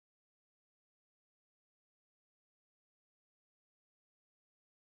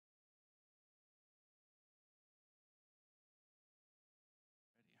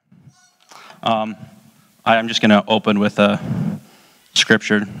I'm just going to open with a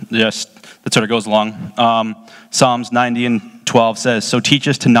scripture that sort of goes along. Psalms 90 and 12 says, "So teach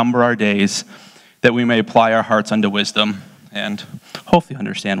us to number our days, that we may apply our hearts unto wisdom." And hopefully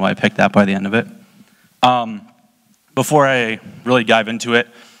understand why I picked that by the end of it. Before I really dive into it,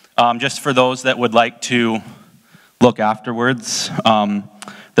 just for those that would like to look afterwards,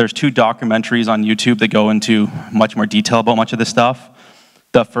 there's 2 documentaries on YouTube that go into much more detail about much of this stuff.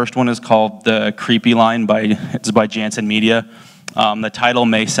 The first one is called The Creepy Line it's by Jansen Media. The title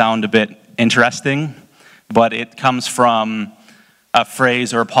may sound a bit interesting, but it comes from a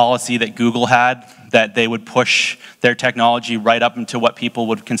phrase or a policy that Google had, that they would push their technology right up into what people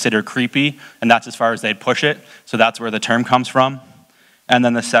would consider creepy, and that's as far as they'd push it. So that's where the term comes from. And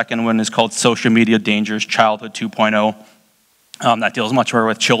then the second one is called Social Media Dangers, Childhood 2.0. That deals much more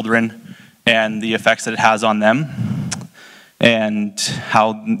with children and the effects that it has on them and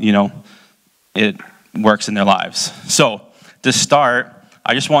how, it works in their lives. So to start,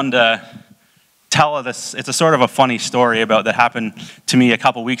 I just wanted to tell this. It's a sort of a funny story that happened to me a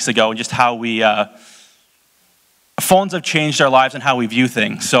couple weeks ago, and just how phones have changed our lives and how we view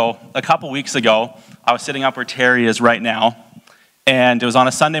things. So a couple weeks ago, I was sitting up where Terry is right now, and it was on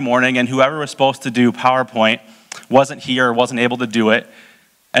a Sunday morning, and whoever was supposed to do PowerPoint wasn't here or wasn't able to do it.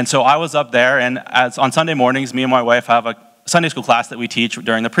 And so I was up there, and on Sunday mornings, me and my wife have a Sunday school class that we teach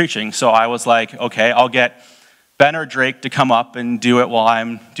during the preaching. So I was like, okay, I'll get Ben or Drake to come up and do it while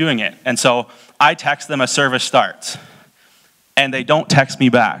I'm doing it. And so I text them as service starts, and they don't text me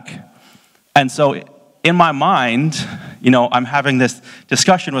back. And so in my mind, I'm having this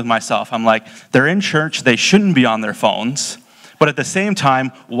discussion with myself. I'm like, they're in church, they shouldn't be on their phones, but at the same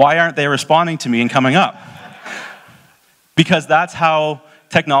time, why aren't they responding to me and coming up? Because that's how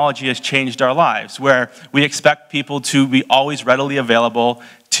technology has changed our lives, where we expect people to be always readily available,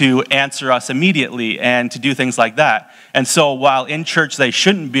 to answer us immediately, and to do things like that. And so while in church they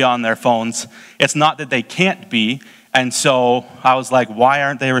shouldn't be on their phones, it's not that they can't be. And so I was like, why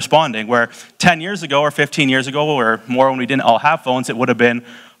aren't they responding? Where 10 years ago or 15 years ago, or more when we didn't all have phones, it would have been,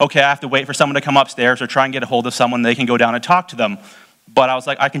 okay, I have to wait for someone to come upstairs or try and get a hold of someone, they can go down and talk to them. But I was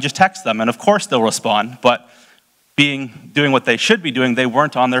like, I can just text them, and of course they'll respond. But doing what they should be doing, they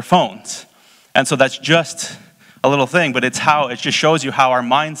weren't on their phones. And so that's just a little thing, but it just shows you how our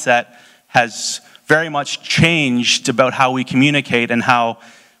mindset has very much changed about how we communicate and how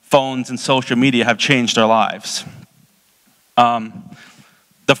phones and social media have changed our lives.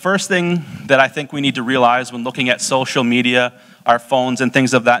 The first thing that I think we need to realize when looking at social media, our phones and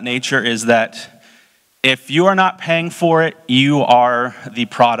things of that nature, is that if you are not paying for it, you are the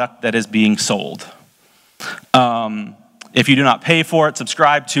product that is being sold. If you do not pay for it,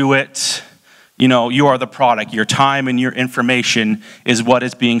 subscribe to it, you are the product. Your time and your information is what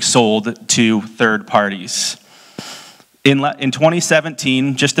is being sold to third parties. In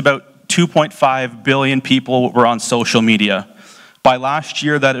 2017, just about 2.5 billion people were on social media. By last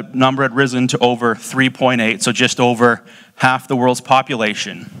year, that number had risen to over 3.8, so just over half the world's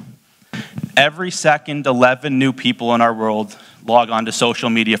population. Every second, 11 new people in our world log on to social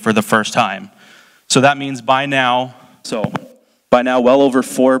media for the first time. So that means by now, well over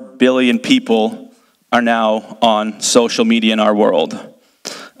 4 billion people are now on social media in our world.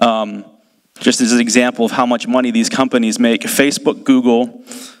 Just as an example of how much money these companies make, Facebook, Google,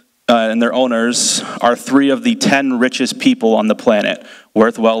 and their owners are 3 of the 10 richest people on the planet,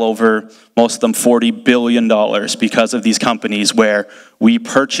 worth well over, most of them, $40 billion because of these companies, where we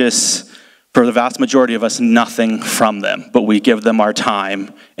purchase, for the vast majority of us, nothing from them, but we give them our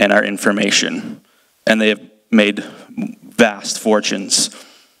time and our information. And they have made vast fortunes.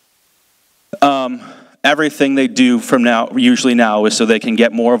 Everything they do usually now, is so they can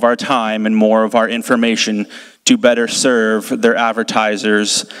get more of our time and more of our information to better serve their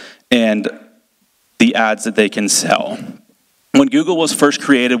advertisers and the ads that they can sell. When Google was first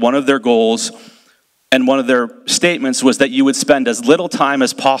created, one of their goals and one of their statements was that you would spend as little time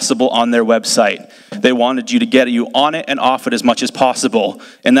as possible on their website. They wanted you to get you on it and off it as much as possible.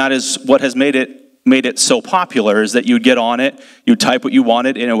 And that is what has made it so popular, is that you would get on it, you would type what you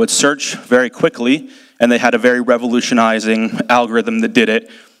wanted, and it would search very quickly, and they had a very revolutionizing algorithm that did it.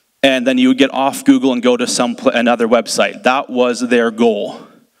 And then you would get off Google and go to another website. That was their goal.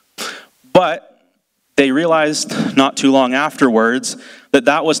 But they realized not too long afterwards that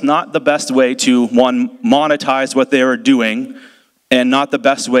that was not the best way to, one, monetize what they were doing, and not the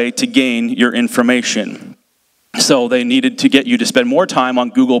best way to gain your information. So they needed to get you to spend more time on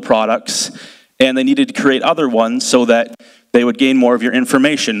Google products, and they needed to create other ones so that they would gain more of your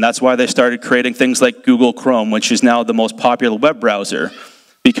information. That's why they started creating things like Google Chrome, which is now the most popular web browser.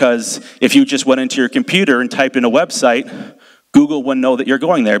 Because if you just went into your computer and typed in a website, Google wouldn't know that you're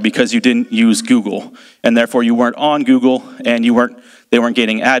going there because you didn't use Google. And therefore you weren't on Google, and they weren't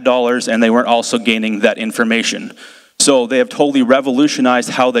gaining ad dollars, and they weren't also gaining that information. So they have totally revolutionized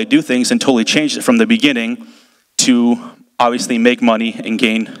how they do things and totally changed it from the beginning to obviously make money and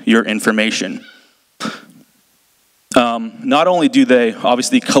gain your information. Not only do they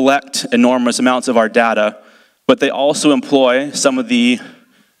obviously collect enormous amounts of our data, but they also employ some of the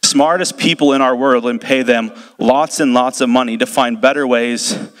smartest people in our world and pay them lots and lots of money to find better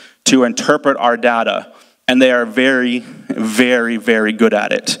ways to interpret our data. And they are very, very, very good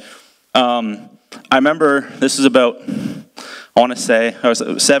at it. I remember this is about, I want to say, it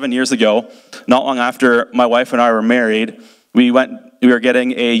was 7 years ago, not long after my wife and I were married. We were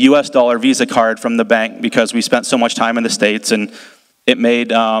getting a US dollar Visa card from the bank because we spent so much time in the States, and it makes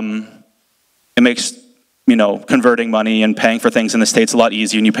converting money and paying for things in the States a lot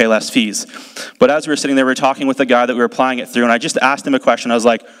easier, and you pay less fees. But as we were sitting there, we were talking with the guy that we were applying it through, and I just asked him a question. I was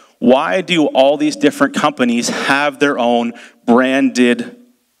like, why do all these different companies have their own branded,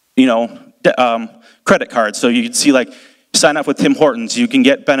 credit cards? So you can see, like, sign up with Tim Hortons, you can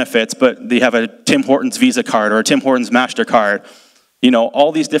get benefits, but they have a Tim Hortons Visa card or a Tim Hortons MasterCard.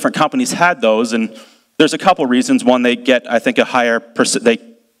 All these different companies had those, and there's a couple reasons. One, they get, I think, they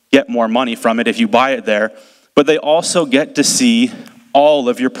get more money from it if you buy it there, but they also get to see all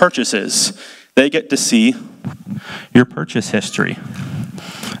of your purchases. They get to see your purchase history.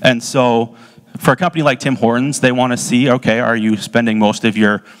 And so for a company like Tim Hortons, they want to see, okay, are you spending most of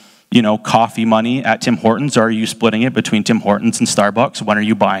your coffee money at Tim Hortons, or are you splitting it between Tim Hortons and Starbucks? When are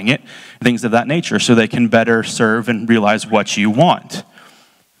you buying it? Things of that nature, so they can better serve and realize what you want.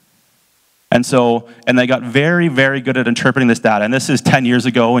 And they got very, very good at interpreting this data. And this is 10 years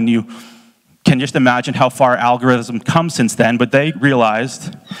ago, and you can just imagine how far algorithm come since then. But they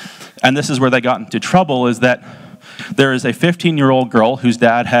realized, and this is where they got into trouble, is that there is a 15-year-old girl whose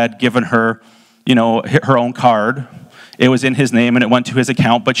dad had given her, her own card. It was in his name, and it went to his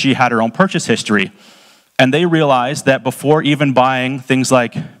account, but she had her own purchase history. And they realized that before even buying things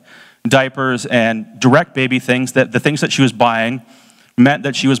like diapers and direct baby things, that the things that she was buying meant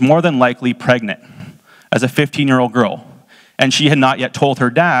that she was more than likely pregnant as a 15-year-old girl. And she had not yet told her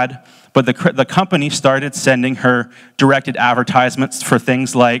dad, but the company started sending her directed advertisements for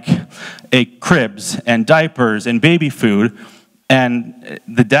things like cribs and diapers and baby food. And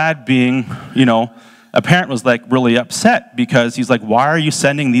the dad, being, a parent, was like really upset because he's like, why are you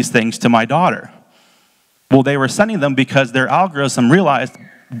sending these things to my daughter? Well, they were sending them because their algorithm realized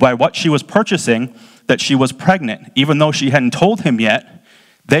by what she was purchasing that she was pregnant. Even though she hadn't told him yet,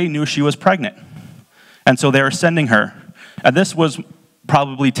 they knew she was pregnant. And so they were sending her. And this was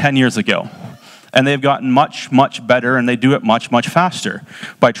probably 10 years ago. And they've gotten much, much better, and they do it much, much faster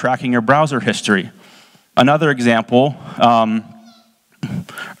by tracking your browser history. Another example,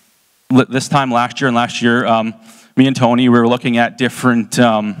 this time last year, me and Tony, we were looking at different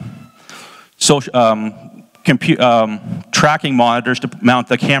tracking monitors to mount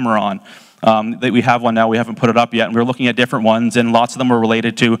the camera on. That we have one now, we haven't put it up yet, and we were looking at different ones, and lots of them were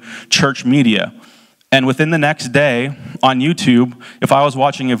related to church media. And within the next day on YouTube, if I was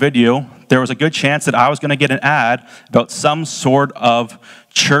watching a video, there was a good chance that I was going to get an ad about some sort of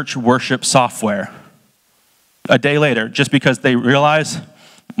church worship software a day later, just because they realize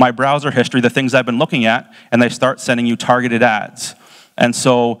my browser history, the things I've been looking at, and they start sending you targeted ads. And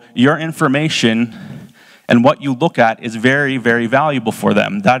so your information and what you look at is very, very valuable for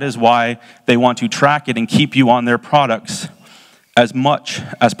them. That is why they want to track it and keep you on their products as much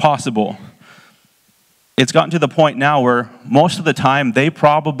as possible. It's gotten to the point now where most of the time they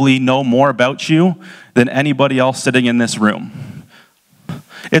probably know more about you than anybody else sitting in this room.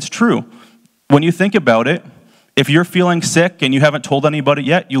 It's true. When you think about it, if you're feeling sick and you haven't told anybody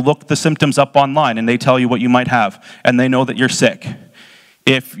yet, you look the symptoms up online and they tell you what you might have, and they know that you're sick.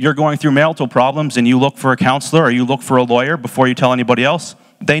 If you're going through marital problems and you look for a counselor or you look for a lawyer before you tell anybody else,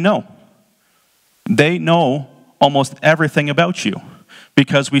 they know. They know almost everything about you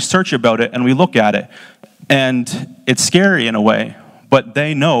because we search about it and we look at it. And it's scary in a way, but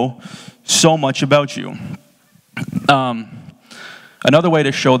they know so much about you. Another way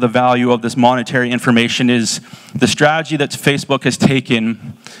to show the value of this monetary information is the strategy that Facebook has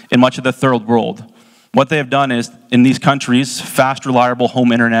taken in much of the third world. What they have done is, in these countries, fast, reliable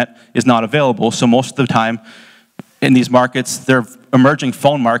home internet is not available. So most of the time in these markets, they're emerging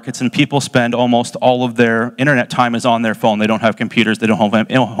phone markets, and people spend almost all of their internet time is on their phone. They don't have computers, they don't have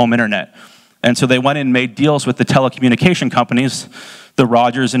home internet. And so they went in and made deals with the telecommunication companies, the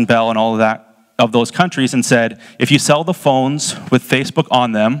Rogers and Bell and all of that, of those countries and said, if you sell the phones with Facebook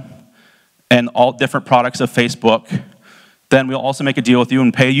on them and all different products of Facebook, then we'll also make a deal with you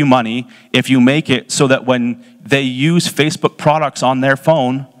and pay you money if you make it so that when they use Facebook products on their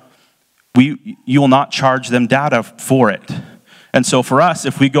phone, you will not charge them data for it. And so for us,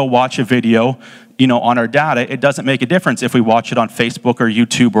 if we go watch a video, on our data, it doesn't make a difference if we watch it on Facebook or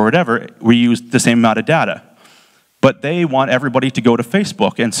YouTube or whatever. We use the same amount of data. But they want everybody to go to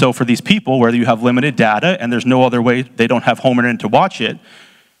Facebook. And so for these people, where you have limited data and there's no other way, they don't have home internet to watch it,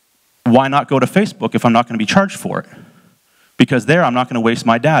 why not go to Facebook if I'm not going to be charged for it? Because there, I'm not going to waste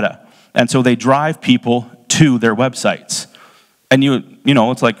my data. And so they drive people to their websites. And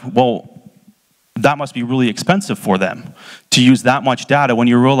it's like, well, that must be really expensive for them to use that much data when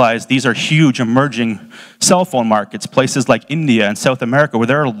you realize these are huge emerging cell phone markets, places like India and South America where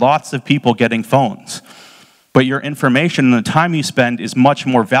there are lots of people getting phones. But your information and the time you spend is much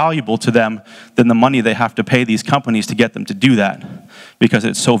more valuable to them than the money they have to pay these companies to get them to do that, because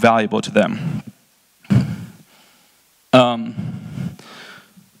it's so valuable to them.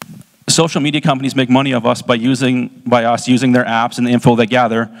 Social media companies make money of us by us using their apps and the info they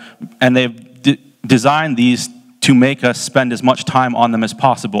gather, and they've designed these to make us spend as much time on them as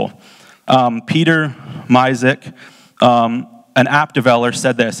possible. Peter Mizek, an app developer,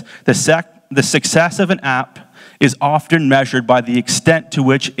 said this: the success of an app is often measured by the extent to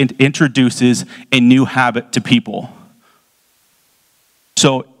which it introduces a new habit to people.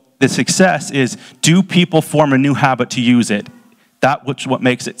 So the success is, do people form a new habit to use it? That's what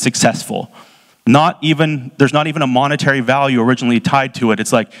makes it successful. There's not even a monetary value originally tied to it.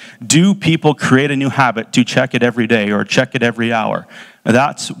 It's like, do people create a new habit to check it every day or check it every hour?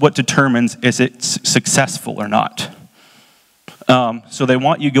 That's what determines is it successful or not. So they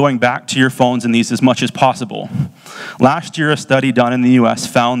want you going back to your phones and these as much as possible. Last year, a study done in the US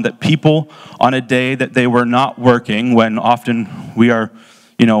found that people on a day that they were not working, when often we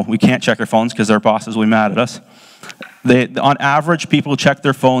can't check our phones because our bosses will be mad at us, on average, people check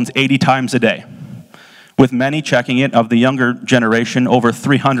their phones 80 times a day, with many checking it, of the younger generation, over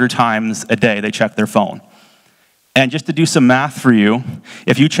 300 times a day they check their phone. And just to do some math for you,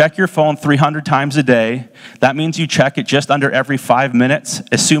 if you check your phone 300 times a day, that means you check it just under every 5 minutes,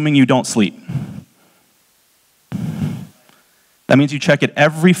 assuming you don't sleep. That means you check it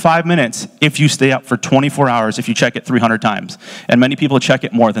every 5 minutes if you stay up for 24 hours, if you check it 300 times. And many people check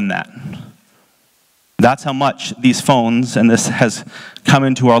it more than that. That's how much these phones and this has come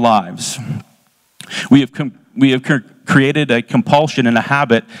into our lives. We have created a compulsion and a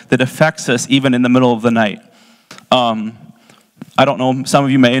habit that affects us even in the middle of the night. I don't know, some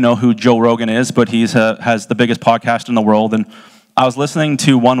of you may know who Joe Rogan is, but he has the biggest podcast in the world. And I was listening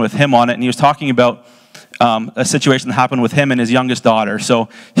to one with him on it, and he was talking about a situation that happened with him and his youngest daughter. So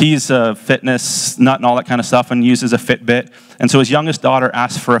he's a fitness nut and all that kind of stuff and uses a Fitbit. And so his youngest daughter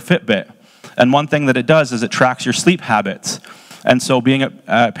asked for a Fitbit. And one thing that it does is it tracks your sleep habits. And so being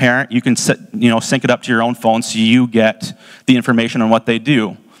a parent, you can sync it up to your own phone so you get the information on what they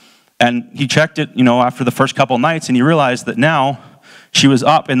do. And he checked it, after the first couple nights, and he realized that now she was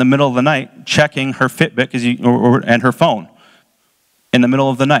up in the middle of the night checking her Fitbit and her phone in the middle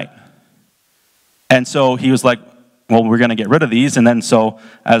of the night. And so he was like, well, we're going to get rid of these. And then so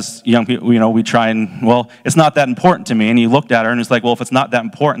as young people, we try and, well, it's not that important to me. And he looked at her and was like, well, if it's not that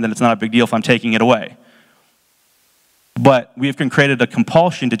important, then it's not a big deal if I'm taking it away. But we have created a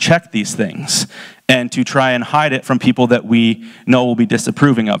compulsion to check these things and to try and hide it from people that we know will be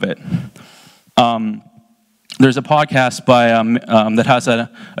disapproving of it. There's a podcast that has a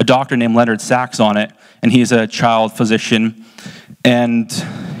doctor named Leonard Sachs on it, and he's a child physician, and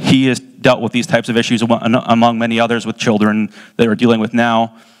he has dealt with these types of issues among many others with children that we're dealing with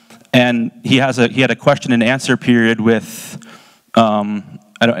now. And he had a question and answer period with a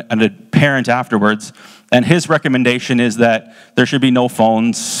parent afterwards. And his recommendation is that there should be no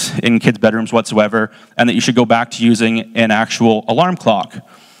phones in kids' bedrooms whatsoever, and that you should go back to using an actual alarm clock.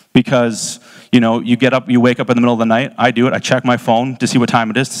 Because, you wake up in the middle of the night, I do it, I check my phone to see what time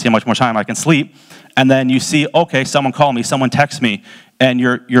it is, to see how much more time I can sleep, and then you see, okay, someone called me, someone texted me, and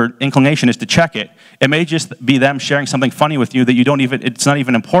your inclination is to check it. It may just be them sharing something funny with you that it's not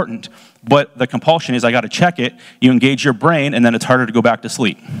even important, but the compulsion is, I gotta check it, you engage your brain, and then it's harder to go back to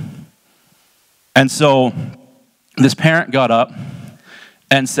sleep. And so this parent got up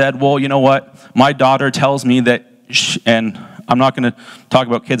and said, well, you know what? My daughter tells me that, and I'm not going to talk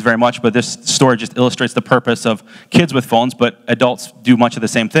about kids very much, but this story just illustrates the purpose of kids with phones, but adults do much of the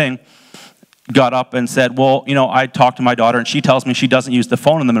same thing. Got up and said, well, I talked to my daughter, and she tells me she doesn't use the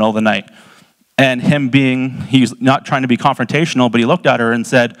phone in the middle of the night. And he's not trying to be confrontational, but he looked at her and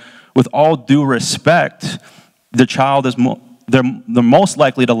said, with all due respect, the child is they're most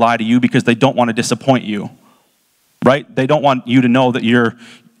likely to lie to you because they don't want to disappoint you, right? They don't want you to know that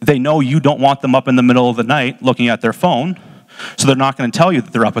they know you don't want them up in the middle of the night looking at their phone, so they're not going to tell you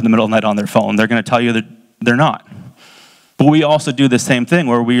that they're up in the middle of the night on their phone. They're going to tell you that they're not. But we also do the same thing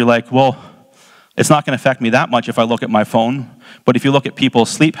where we're like, well, it's not going to affect me that much if I look at my phone. But if you look at people's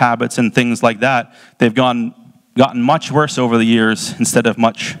sleep habits and things like that, they've gotten much worse over the years instead of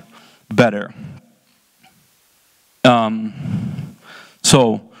much better.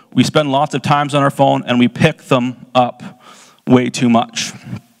 So we spend lots of times on our phone and we pick them up way too much.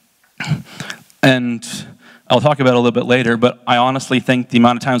 And I'll talk about it a little bit later, but I honestly think the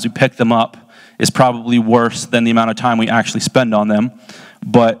amount of times we pick them up is probably worse than the amount of time we actually spend on them.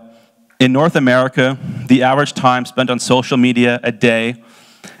 But in North America, the average time spent on social media a day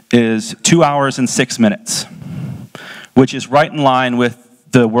is 2 hours and 6 minutes, which is right in line with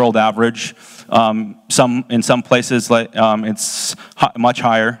the world average. In some places, it's much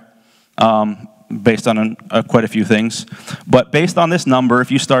higher, based on quite a few things. But based on this number,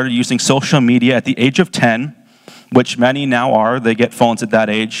 if you started using social media at the age of 10, which many now are, they get phones at that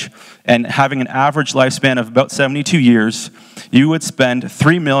age, and having an average lifespan of about 72 years, you would spend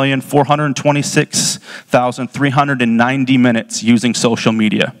 3,426,390 minutes using social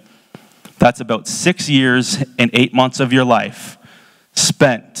media. That's about 6 years and 8 months of your life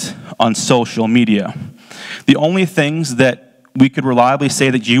spent on social media. The only things that we could reliably say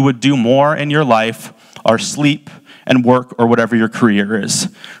that you would do more in your life are sleep and work or whatever your career is.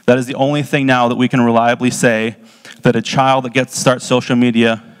 That is the only thing now that we can reliably say that a child that gets to start social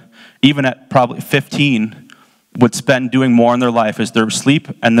media, even at probably 15, would spend doing more in their life is their sleep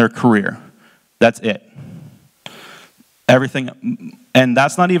and their career. That's it. Everything, and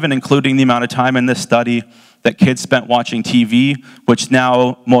that's not even including the amount of time in this study that kids spent watching TV, which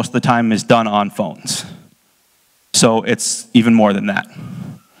now most of the time is done on phones. So it's even more than that.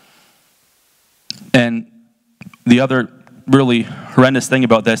 And the other really horrendous thing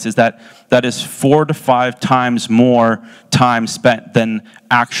about this is that is 4 to 5 times more time spent than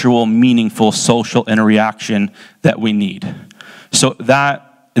actual meaningful social interaction that we need. So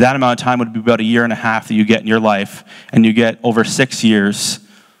that amount of time would be about 1.5 years that you get in your life, and you get over 6 years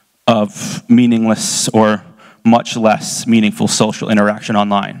of meaningless or much less meaningful social interaction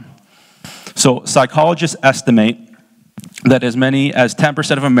online. So psychologists estimate that as many as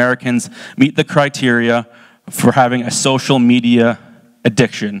 10% of Americans meet the criteria for having a social media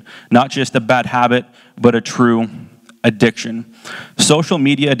addiction, not just a bad habit, but a true addiction. Social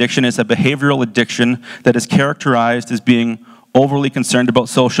media addiction is a behavioral addiction that is characterized as being overly concerned about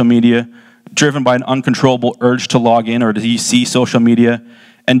social media, driven by an uncontrollable urge to log in or to see social media,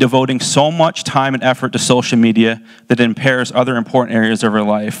 and devoting so much time and effort to social media that it impairs other important areas of our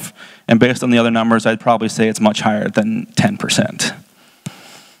life. And based on the other numbers, I'd probably say it's much higher than 10%.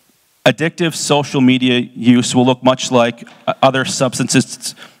 Addictive social media use will look much like other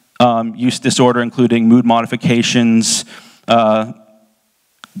substances use disorder, including mood modifications,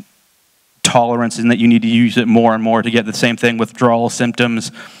 tolerance, and that you need to use it more and more to get the same thing, withdrawal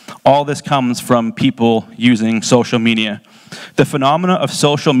symptoms. All this comes from people using social media. The phenomena of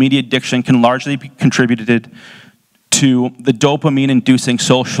social media addiction can largely be contributed to the dopamine-inducing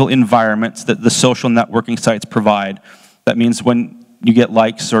social environments that the social networking sites provide. That means when you get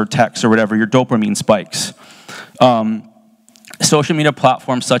likes or texts or whatever, your dopamine spikes. Social media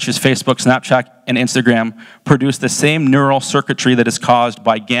platforms such as Facebook, Snapchat, and Instagram produce the same neural circuitry that is caused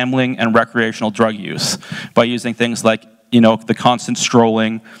by gambling and recreational drug use, by using things like, the constant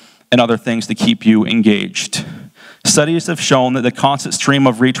scrolling and other things to keep you engaged. Studies have shown that the constant stream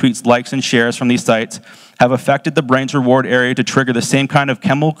of retweets, likes, and shares from these sites have affected the brain's reward area to trigger the same kind of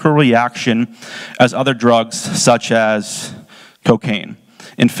chemical reaction as other drugs, such as cocaine.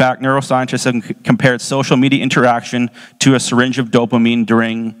 In fact, neuroscientists have compared social media interaction to a syringe of dopamine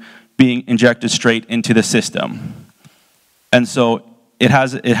during being injected straight into the system. And so it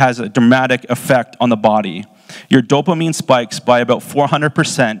has a dramatic effect on the body. Your dopamine spikes by about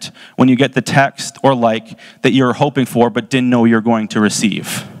 400% when you get the text or like that you're hoping for but didn't know you're going to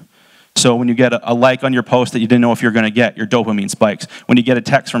receive. So when you get a like on your post that you didn't know if you're going to get, your dopamine spikes. When you get a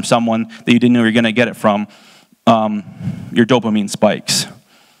text from someone that you didn't know you're going to get it from, your dopamine spikes.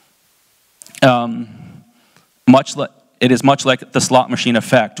 It is much like the slot machine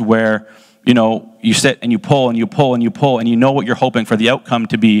effect, where you sit and you pull and you pull and you pull, and you know what you're hoping for the outcome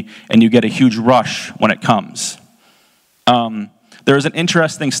to be, and you get a huge rush when it comes. There was an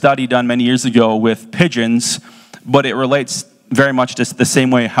interesting study done many years ago with pigeons, but it relates very much to the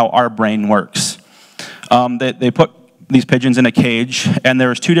same way how our brain works. They put these pigeons in a cage, and there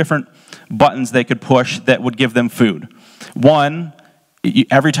was 2 different buttons they could push that would give them food. One,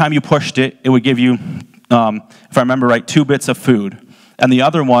 every time you pushed it, it would give you, if I remember right, 2 bits of food. And the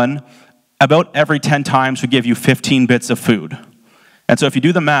other one, about every 10 times, would give you 15 bits of food. And so if you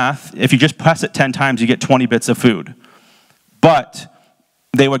do the math, if you just press it 10 times, you get 20 bits of food. But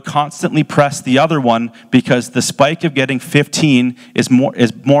they would constantly press the other one because the spike of getting 15 is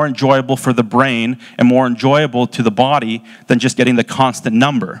more enjoyable for the brain and more enjoyable to the body than just getting the constant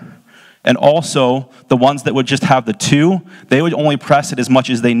number. And also, the ones that would just have the 2, they would only press it as much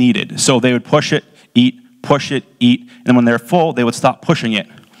as they needed. So they would push it, eat, and when they're full, they would stop pushing it.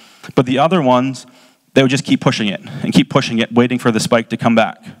 But the other ones, they would just keep pushing it, waiting for the spike to come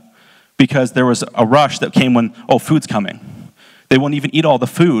back. Because there was a rush that came when, food's coming. They wouldn't even eat all the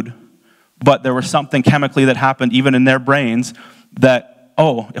food, but there was something chemically that happened even in their brains that,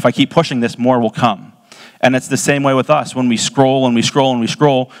 if I keep pushing this, more will come. And it's the same way with us. When we scroll and we scroll and we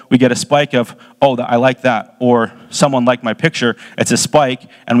scroll, we get a spike of, I like that. Or someone liked my picture. It's a spike,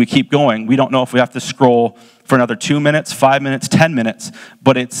 and we keep going. We don't know if we have to scroll for another 2 minutes, 5 minutes, 10 minutes.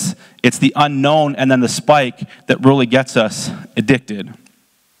 But it's the unknown and then the spike that really gets us addicted.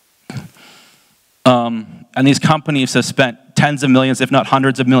 And these companies have spent tens of millions, if not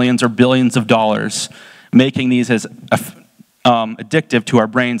hundreds of millions or billions of dollars, making these as addictive to our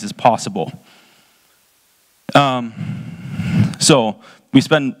brains as possible. So we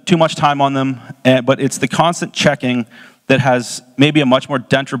spend too much time on them, but it's the constant checking that has maybe a much more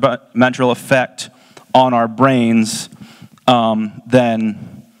detrimental effect on our brains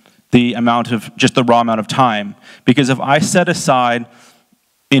than the raw amount of time. Because if I set aside,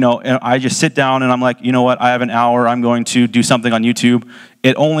 and I just sit down and I'm like, you know what, I have an hour, I'm going to do something on YouTube,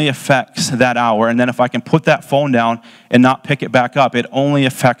 it only affects that hour. And then if I can put that phone down and not pick it back up, it only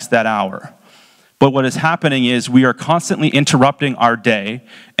affects that hour. But what is happening is we are constantly interrupting our day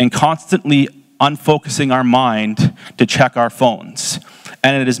and constantly unfocusing our mind to check our phones.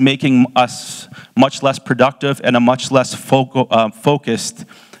 And it is making us much less productive and a much less focused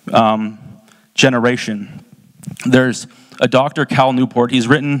generation. There's a Dr. Cal Newport. He's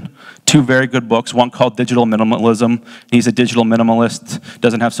written 2 very good books, one called Digital Minimalism. He's a digital minimalist,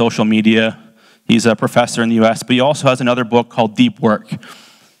 doesn't have social media. He's a professor in the US, but he also has another book called Deep Work.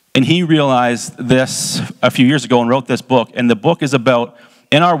 And he realized this a few years ago and wrote this book. And the book is about,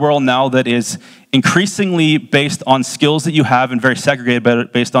 in our world now that is increasingly based on skills that you have and very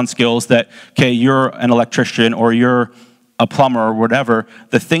segregated based on skills that, you're an electrician or you're a plumber or whatever,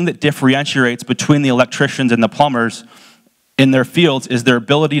 the thing that differentiates between the electricians and the plumbers in their fields is their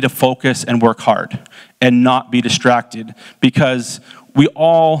ability to focus and work hard and not be distracted. Because we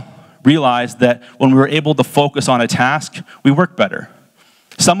all realize that when we're able to focus on a task, we work better.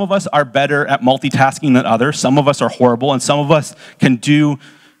 Some of us are better at multitasking than others. Some of us are horrible, and some of us can do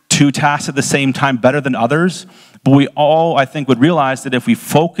 2 tasks at the same time better than others. But we all, I think, would realize that if we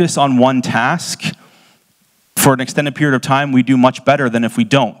focus on one task for an extended period of time, we do much better than if we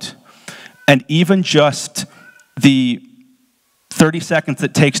don't. And even just the 30 seconds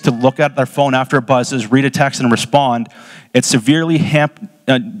it takes to look at their phone after it buzzes, read a text, and respond, it severely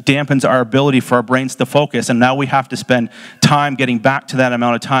dampens our ability for our brains to focus, and now we have to spend time getting back to that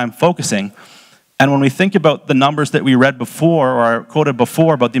amount of time focusing. And when we think about the numbers that we read before, or quoted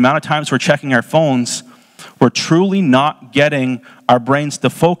before, about the amount of times we're checking our phones, we're truly not getting our brains to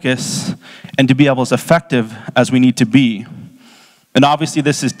focus and to be able as effective as we need to be. And obviously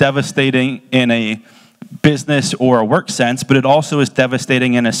this is devastating in a business or a work sense, but it also is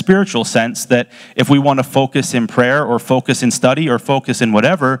devastating in a spiritual sense that if we want to focus in prayer or focus in study or focus in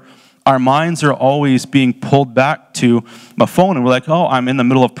whatever, our minds are always being pulled back to my phone, and we're like, I'm in the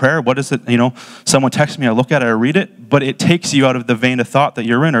middle of prayer. What is it? Someone texts me, I look at it, I read it, but it takes you out of the vein of thought that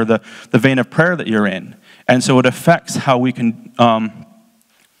you're in or the vein of prayer that you're in. And so it affects how we can,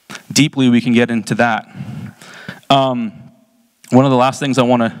 deeply we can get into that. One of the last things I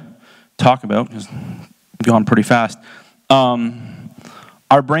want to talk about is going pretty fast.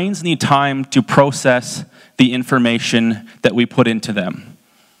 Our brains need time to process the information that we put into them.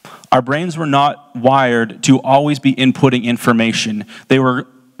 Our brains were not wired to always be inputting information. They were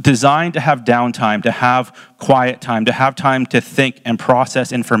designed to have downtime, to have quiet time, to have time to think and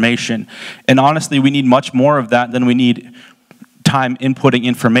process information. And honestly, we need much more of that than we need time inputting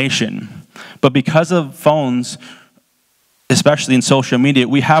information. But because of phones, especially in social media,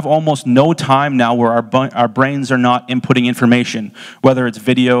 we have almost no time now where our brains are not inputting information. Whether it's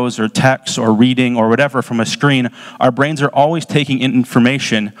videos or texts or reading or whatever from a screen, our brains are always taking in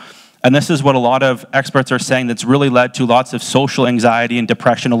information. And this is what a lot of experts are saying that's really led to lots of social anxiety and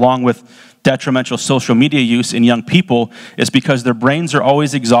depression, along with detrimental social media use in young people is because their brains are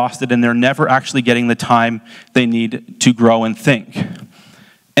always exhausted and they're never actually getting the time they need to grow and think.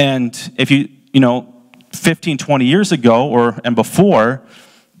 And if you know, 15, 20 years ago and before,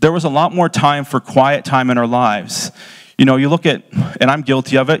 there was a lot more time for quiet time in our lives. You know, you look at, and I'm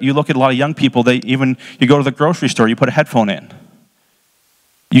guilty of it, you look at a lot of young people, you go to the grocery store, you put a headphone in.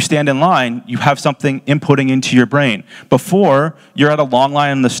 You stand in line, you have something inputting into your brain. Before, you're at a long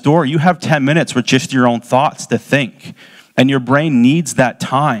line in the store, you have 10 minutes with just your own thoughts to think. And your brain needs that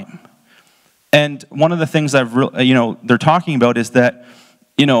time. And one of the things they're talking about is that,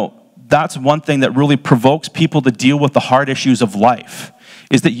 that's one thing that really provokes people to deal with the hard issues of life,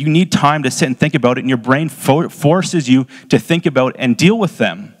 is that you need time to sit and think about it, and your brain forces you to think about and deal with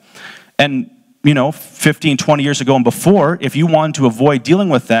them. And 15, 20 years ago and before, if you wanted to avoid dealing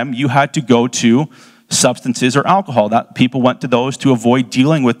with them, you had to go to substances or alcohol. That people went to those to avoid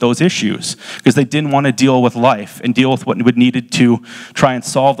dealing with those issues because they didn't want to deal with life and deal with what would needed to try and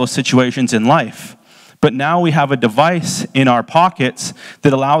solve those situations in life. But now we have a device in our pockets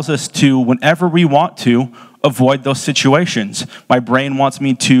that allows us to, whenever we want to, avoid those situations. My brain wants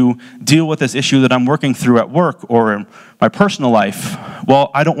me to deal with this issue that I'm working through at work or in my personal life. Well,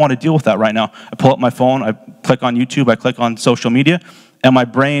 I don't want to deal with that right now. I pull up my phone, I click on YouTube, I click on social media, and my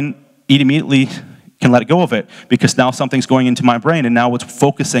brain immediately can let go of it because now something's going into my brain and now it's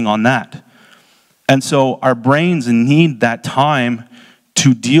focusing on that. And so our brains need that time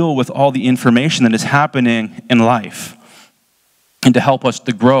to deal with all the information that is happening in life and to help us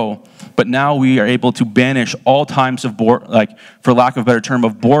to grow. But now we are able to banish all times of for lack of a better term,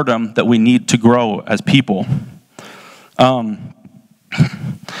 of boredom that we need to grow as people. Who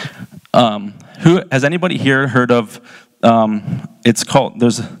has anybody here heard of?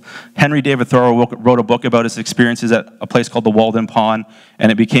 There's Henry David Thoreau wrote a book about his experiences at a place called the Walden Pond,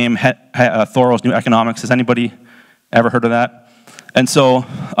 and it became Thoreau's New Economics. Has anybody ever heard of that? And so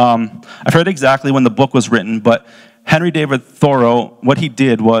I forget exactly when the book was written, but Henry David Thoreau, what he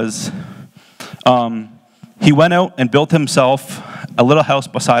did was he went out and built himself a little house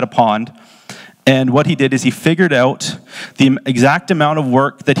beside a pond. And what he did is he figured out the exact amount of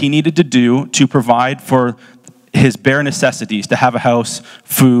work that he needed to do to provide for his bare necessities, to have a house,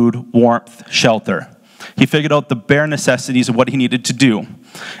 food, warmth, shelter. He figured out the bare necessities of what he needed to do.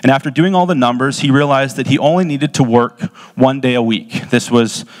 And after doing all the numbers, he realized that he only needed to work 1 day a week. This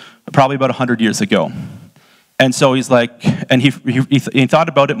was probably about 100 years ago. And so he's like, and he thought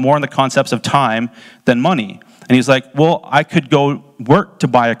about it more in the concepts of time than money. And he's like, well, I could go work to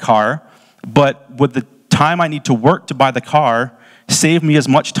buy a car, but would the time I need to work to buy the car save me as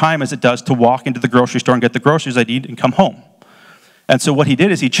much time as it does to walk into the grocery store and get the groceries I need and come home? And so what he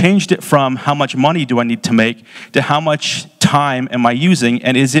did is he changed it from how much money do I need to make to how much time am I using,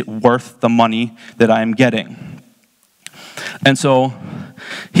 and is it worth the money that I'm getting? And so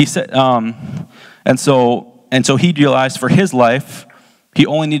he said, and so he realized for his life, he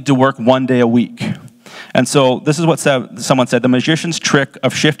only needed to work 1 day a week. And so this is what someone said: the magician's trick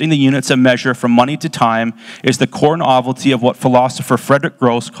of shifting the units of measure from money to time is the core novelty of what philosopher Frederick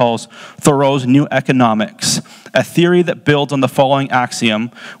Gross calls Thoreau's New Economics, a theory that builds on the following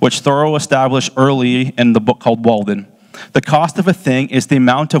axiom, which Thoreau established early in the book called Walden. The cost of a thing is the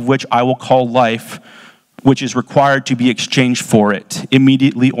amount of which I will call life, which is required to be exchanged for it,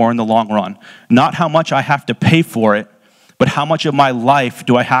 immediately or in the long run. Not how much I have to pay for it, but how much of my life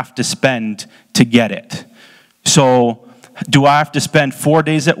do I have to spend to get it? So, do I have to spend 4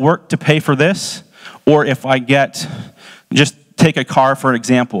 days at work to pay for this? Or if I just take a car for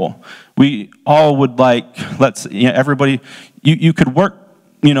example. We all would everybody, you could work,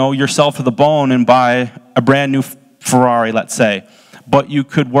 yourself to the bone and buy a brand new Ferrari, let's say. But you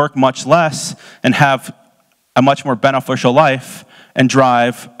could work much less and have a much more beneficial life and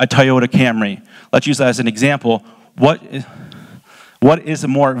drive a Toyota Camry. Let's use that as an example. What is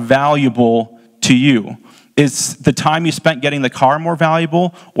more valuable to you? Is the time you spent getting the car more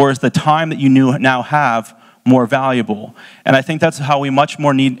valuable, or is the time that you now have more valuable? And I think that's how we much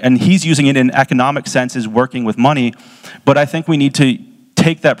more need, and he's using it in economic sense, is working with money, but I think we need to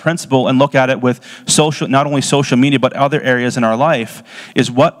take that principle and look at it with not only social media, but other areas in our life,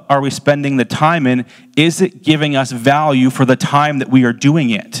 is what are we spending the time in? Is it giving us value for the time that we are doing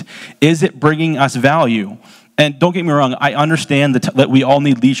it? Is it bringing us value? And don't get me wrong, I understand that we all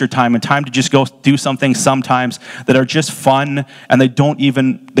need leisure time and time to just go do something sometimes that are just fun and they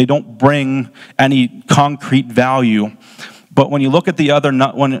don't bring any concrete value. But when you look at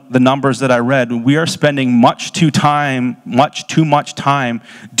the numbers that I read, we are spending much too much time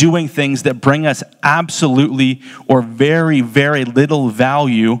doing things that bring us absolutely or very, very little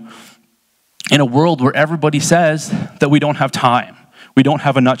value. in a world where everybody says that we don't have time. We don't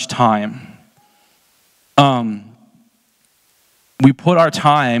have enough time. We put our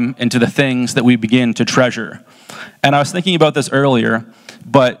time into the things that we begin to treasure. And I was thinking about this earlier,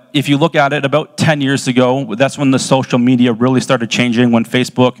 but if you look at it, about 10 years ago, that's when the social media really started changing, when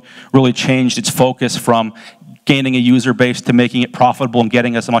Facebook really changed its focus from gaining a user base to making it profitable and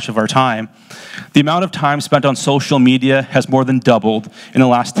getting us much of our time. The amount of time spent on social media has more than doubled in the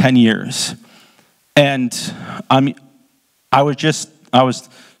last 10 years. And I was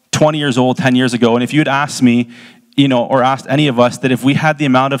 20 years old 10 years ago, and if you'd asked me, or asked any of us that if we had the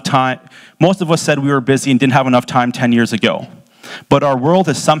amount of time, most of us said we were busy and didn't have enough time 10 years ago. But our world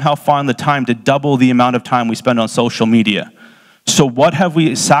has somehow found the time to double the amount of time we spend on social media. So what have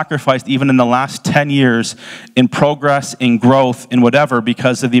we sacrificed even in the last 10 years in progress, in growth, in whatever,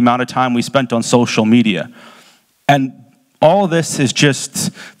 because of the amount of time we spent on social media? And all of this is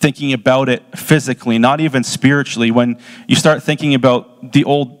just thinking about it physically, not even spiritually. When you start thinking about the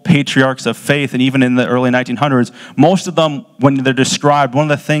old patriarchs of faith, and even in the early 1900s, most of them, when they're described, one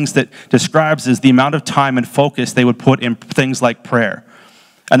of the things that describes is the amount of time and focus they would put in things like prayer.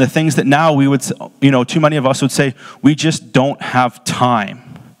 And the things that now we would, too many of us would say, we just don't have time.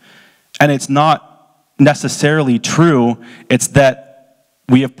 And it's not necessarily true. It's that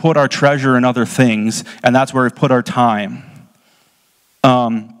we have put our treasure in other things, and that's where we've put our time.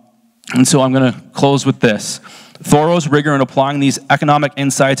 And so I'm going to close with this. Thoreau's rigor in applying these economic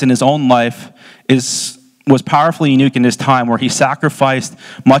insights in his own life was powerfully unique in his time, where he sacrificed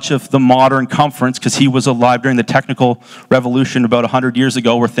much of the modern comforts because he was alive during the technical revolution about 100 years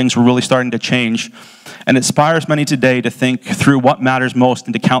ago, where things were really starting to change, and inspires many today to think through what matters most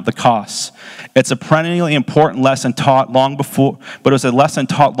and to count the costs. It's a perennially important lesson taught long before, but it was a lesson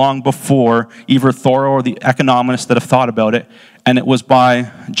taught long before either Thoreau or the economists that have thought about it, and it was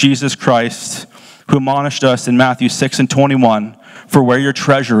by Jesus Christ, who admonished us in Matthew 6:21, "For where your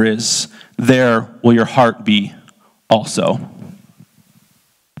treasure is, there will your heart be also."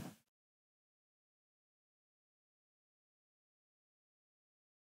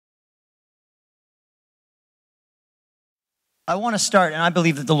 I want to start, and I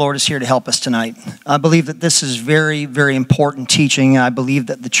believe that the Lord is here to help us tonight. I believe that this is very, very important teaching. I believe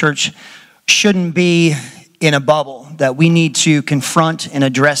that the church shouldn't be in a bubble, that we need to confront and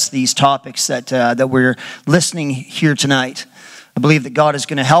address these topics that we're listening here tonight. I believe that God is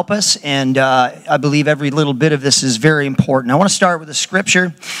going to help us, and I believe every little bit of this is very important. I want to start with a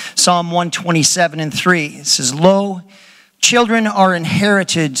scripture, Psalm 127:3. It says, "Lo, children are an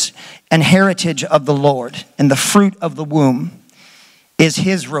heritage of the Lord, and the fruit of the womb is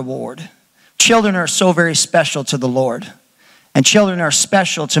his reward." Children are so very special to the Lord. And children are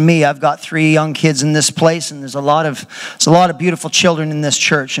special to me. I've got 3 young kids in this place, and there's a lot of beautiful children in this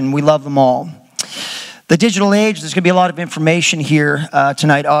church, and we love them all. The digital age, there's going to be a lot of information here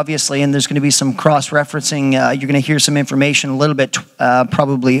tonight, obviously, and there's going to be some cross-referencing. You're going to hear some information a little bit,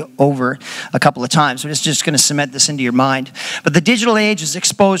 probably over a couple of times. So it's just going to cement this into your mind. But the digital age has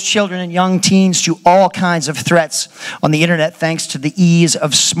exposed children and young teens to all kinds of threats on the internet thanks to the ease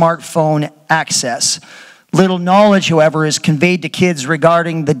of smartphone access. Little knowledge, however, is conveyed to kids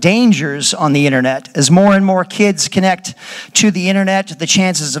regarding the dangers on the internet. As more and more kids connect to the internet, the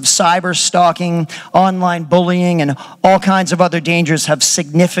chances of cyber stalking, online bullying, and all kinds of other dangers have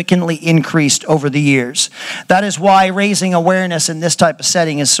significantly increased over the years. That is why raising awareness in this type of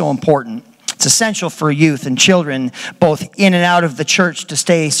setting is so important. It's essential for youth and children, both in and out of the church, to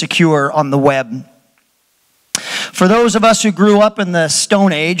stay secure on the web. For those of us who grew up in the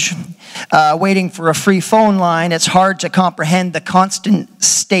Stone Age, waiting for a free phone line, it's hard to comprehend the constant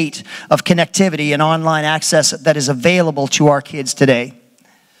state of connectivity and online access that is available to our kids today.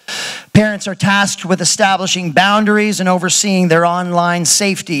 Parents are tasked with establishing boundaries and overseeing their online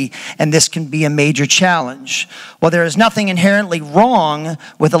safety, and this can be a major challenge. While there is nothing inherently wrong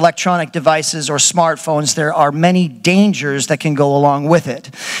with electronic devices or smartphones, there are many dangers that can go along with it.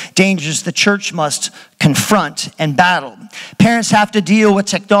 Dangers the church must confront and battle. Parents have to deal with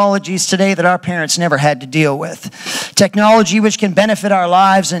technologies today that our parents never had to deal with. Technology, which can benefit our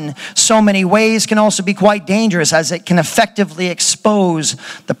lives in so many ways, can also be quite dangerous, as it can effectively expose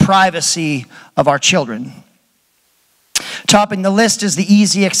the privacy of our children. Topping the list is the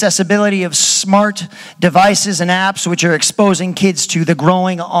easy accessibility of smart devices and apps, which are exposing kids to the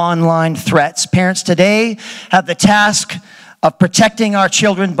growing online threats. Parents today have the task of protecting our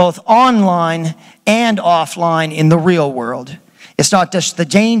children both online and offline in the real world. It's not just the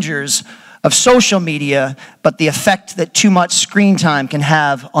dangers of social media, but the effect that too much screen time can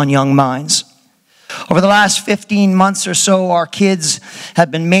have on young minds. Over the last 15 months or so, our kids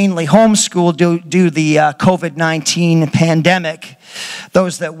have been mainly homeschooled due to the COVID-19 pandemic.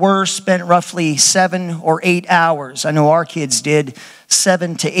 Those that were spent roughly 7 or 8 hours. I know our kids did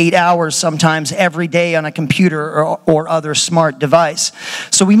 7 to 8 hours sometimes every day on a computer or other smart device.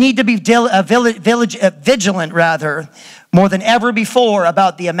 So we need to be vigilant, more than ever before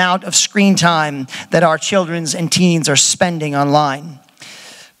about the amount of screen time that our children and teens are spending online.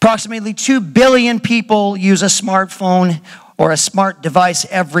 Approximately 2 billion people use a smartphone or a smart device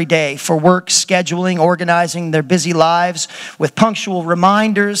every day for work, scheduling, organizing their busy lives with punctual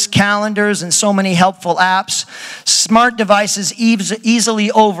reminders, calendars, and so many helpful apps. Smart devices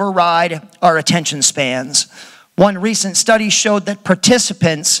easily override our attention spans. One recent study showed that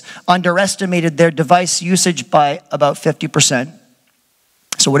participants underestimated their device usage by about 50%.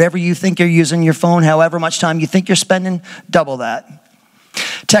 So whatever you think you're using your phone, however much time you think you're spending, double that.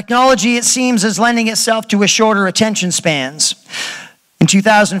 Technology, it seems, is lending itself to a shorter attention spans. In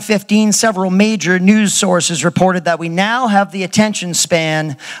 2015, several major news sources reported that we now have the attention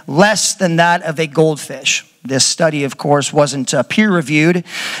span less than that of a goldfish. This study, of course, wasn't peer-reviewed.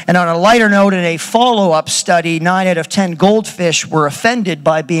 And on a lighter note, in a follow-up study, 9 out of 10 goldfish were offended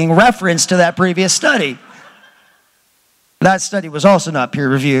by being referenced to that previous study. That study was also not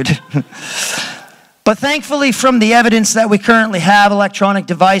peer-reviewed. But thankfully, from the evidence that we currently have, electronic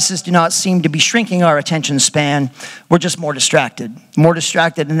devices do not seem to be shrinking our attention span. We're just more distracted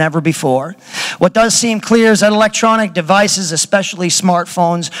than ever before. What does seem clear is that electronic devices, especially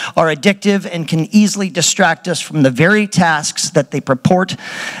smartphones, are addictive and can easily distract us from the very tasks that they purport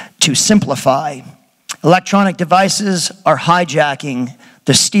to simplify. Electronic devices are hijacking,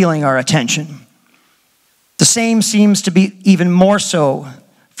 they're stealing our attention. The same seems to be even more so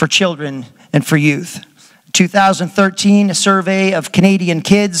for children and for youth. 2013, a survey of Canadian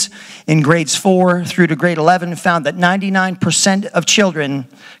kids in grades 4 through to grade 11 found that 99% of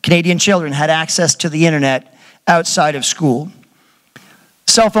Canadian children, had access to the internet outside of school.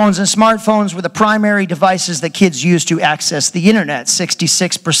 Cell phones and smartphones were the primary devices that kids used to access the internet.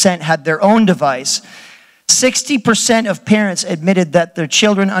 66% had their own device. 60% of parents admitted that their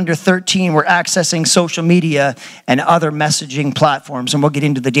children under 13 were accessing social media and other messaging platforms, and we'll get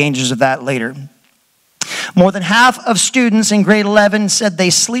into the dangers of that later. More than half of students in grade 11 said they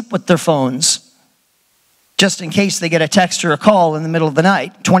sleep with their phones, just in case they get a text or a call in the middle of the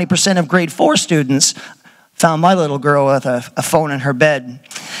night. 20% of grade 4 students found my little girl with a phone in her bed,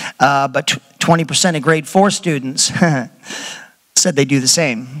 but 20% of grade 4 students said they do the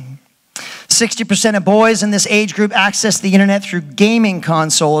same. 60% of boys in this age group access the internet through gaming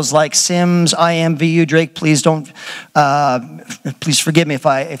consoles like Sims, IMVU. Drake, please forgive me if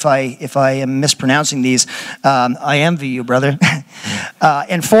I am mispronouncing these. IMVU, brother.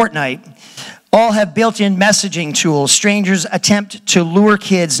 And Fortnite. All have built-in messaging tools. Strangers attempt to lure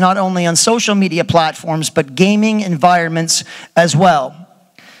kids not only on social media platforms, but gaming environments as well.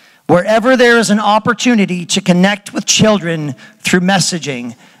 Wherever there is an opportunity to connect with children through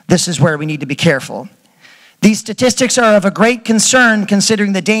messaging, this is where we need to be careful. These statistics are of a great concern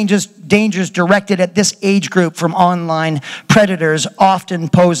considering the dangers directed at this age group from online predators, often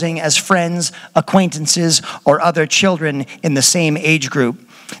posing as friends, acquaintances, or other children in the same age group.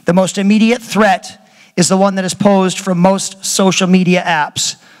 The most immediate threat is the one that is posed from most social media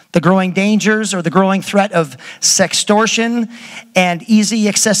apps. The growing dangers or the growing threat of sextortion and easy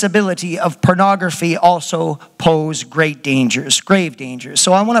accessibility of pornography also pose grave dangers.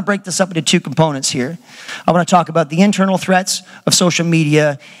 So I want to break this up into 2 components here. I want to talk about the internal threats of social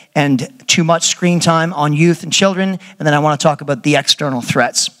media and too much screen time on youth and children, and then I want to talk about the external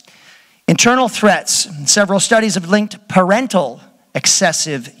threats. Internal threats. Several studies have linked parental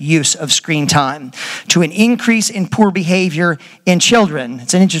excessive use of screen time to an increase in poor behavior in children.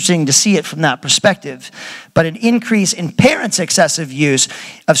 It's interesting to see it from that perspective. But an increase in parents' excessive use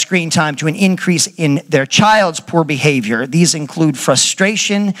of screen time to an increase in their child's poor behavior. These include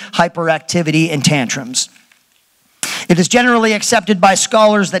frustration, hyperactivity, and tantrums. It is generally accepted by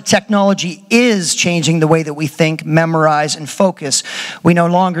scholars that technology is changing the way that we think, memorize, and focus. We no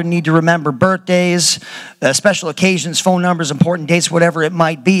longer need to remember birthdays, special occasions, phone numbers, important dates, whatever it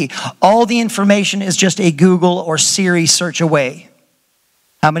might be. All the information is just a Google or Siri search away.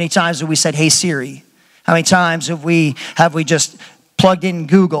 How many times have we said, "Hey Siri"? How many times have we just plugged in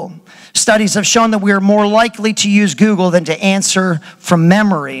Google? Studies have shown that we are more likely to use Google than to answer from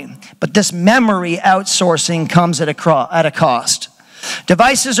memory. But this memory outsourcing comes at a cost.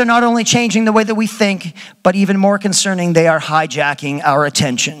 Devices are not only changing the way that we think, but even more concerning, they are hijacking our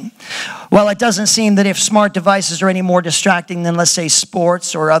attention. Well, it doesn't seem that if smart devices are any more distracting than, let's say,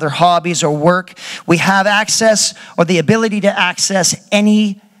 sports or other hobbies or work, we have access or the ability to access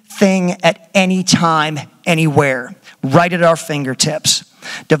anything at any time, anywhere, right at our fingertips.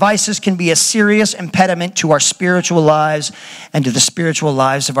 Devices can be a serious impediment to our spiritual lives and to the spiritual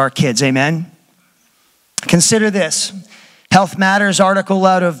lives of our kids. Amen? Consider this. Health Matters article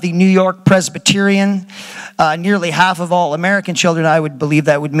out of the New York Presbyterian. Nearly half of all American children, I would believe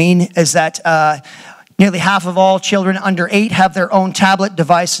that would mean, is that nearly half of all children under 8 have their own tablet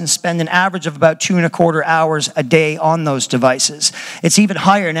device and spend an average of about 2.25 hours a day on those devices. It's even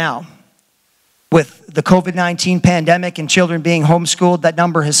higher now. With the COVID-19 pandemic and children being homeschooled, that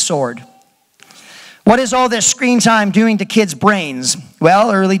number has soared. What is all this screen time doing to kids' brains?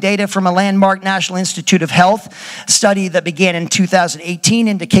 Well, early data from a landmark National Institute of Health study that began in 2018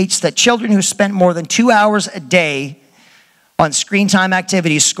 indicates that children who spent more than 2 hours a day on screen time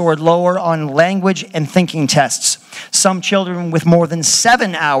activities scored lower on language and thinking tests. Some children with more than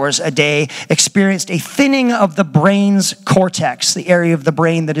 7 hours a day experienced a thinning of the brain's cortex, the area of the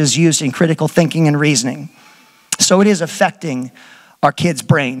brain that is used in critical thinking and reasoning. So it is affecting our kids'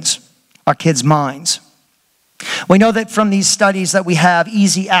 brains, our kids' minds. We know that from these studies that we have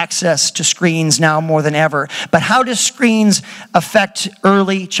easy access to screens now more than ever. But how do screens affect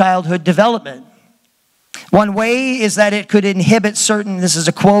early childhood development? One way is that it could inhibit certain, this is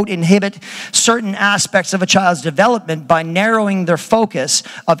a quote, inhibit certain aspects of a child's development by narrowing their focus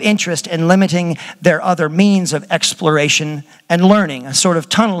of interest and limiting their other means of exploration and learning, a sort of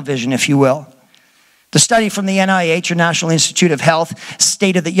tunnel vision, if you will. The study from the NIH, or National Institute of Health,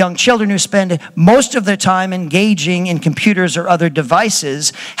 stated that young children who spend most of their time engaging in computers or other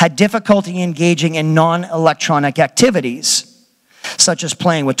devices had difficulty engaging in non-electronic activities, such as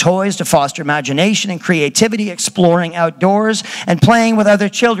playing with toys to foster imagination and creativity, exploring outdoors, and playing with other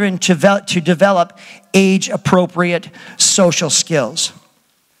children to develop age-appropriate social skills.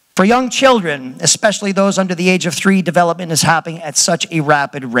 For young children, especially those under the age of 3, development is happening at such a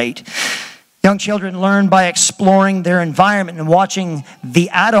rapid rate. Young children learn by exploring their environment and watching the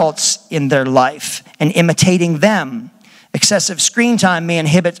adults in their life and imitating them. Excessive screen time may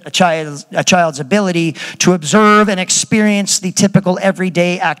inhibit a child's ability to observe and experience the typical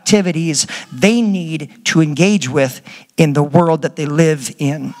everyday activities they need to engage with in the world that they live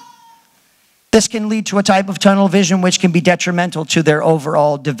in. This can lead to a type of tunnel vision which can be detrimental to their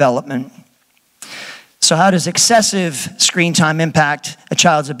overall development. So how does excessive screen time impact a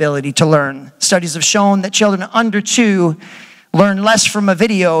child's ability to learn? Studies have shown that children under 2 learn less from a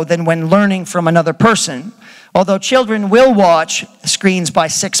video than when learning from another person. Although children will watch screens by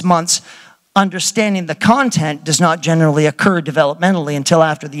 6 months, understanding the content does not generally occur developmentally until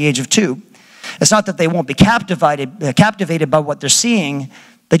after the age of 2. It's not that they won't be captivated by what they're seeing,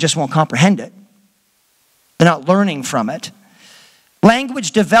 they just won't comprehend it. They're not learning from it.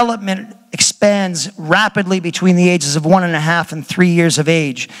 Language development expands rapidly between the ages of 1.5 and 3 years of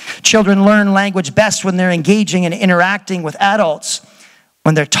age. Children learn language best when they're engaging and interacting with adults,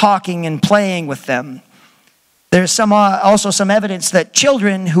 when they're talking and playing with them. There's also some evidence that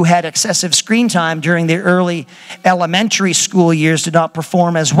children who had excessive screen time during their early elementary school years did not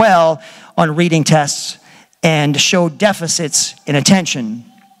perform as well on reading tests and showed deficits in attention,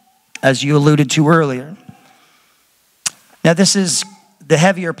 as you alluded to earlier. Now, this is the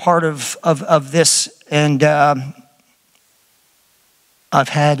heavier part of this, and I've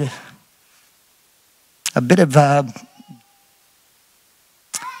had a bit of a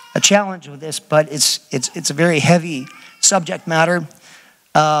challenge with this, but it's a very heavy subject matter.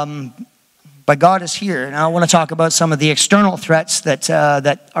 But God is here, and I want to talk about some of the external threats that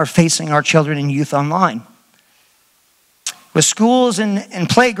are facing our children and youth online. With schools and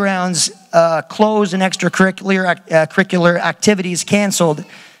playgrounds closed and extracurricular activities canceled,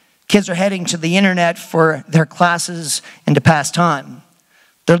 kids are heading to the internet for their classes and to pass time.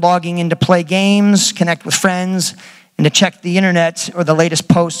 They're logging in to play games, connect with friends, and to check the internet or the latest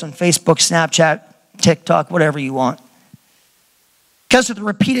posts on Facebook, Snapchat, TikTok, whatever you want. Because of the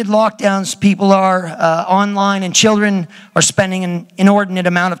repeated lockdowns, people are online, and children are spending an inordinate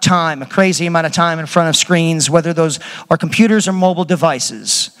amount of time, a crazy amount of time in front of screens, whether those are computers or mobile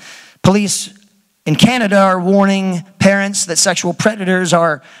devices. Police in Canada are warning parents that sexual predators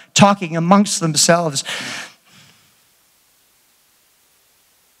are talking amongst themselves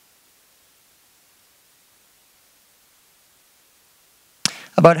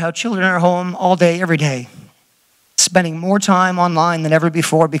about how children are home all day, every day, spending more time online than ever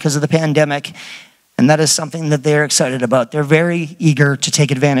before because of the pandemic, And that is something that they're excited about. They're very eager to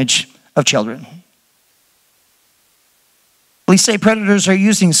take advantage of children. Police say predators are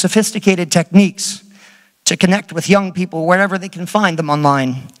using sophisticated techniques to connect with young people wherever they can find them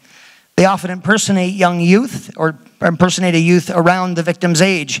online. They often impersonate young youth or impersonate a youth around the victim's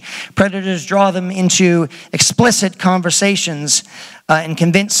age. Predators draw them into explicit conversations and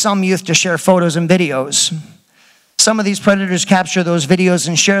convince some youth to share photos and videos. Some of these predators capture those videos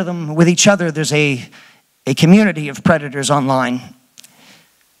and share them with each other. There's a community of predators online.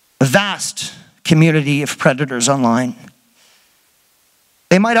 A vast community of predators online.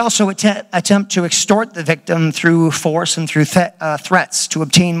 They might also attempt to extort the victim through force and through threats to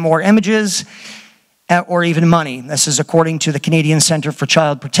obtain more images or even money. This is according to the Canadian Centre for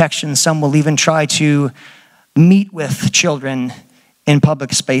Child Protection. Some will even try to meet with children in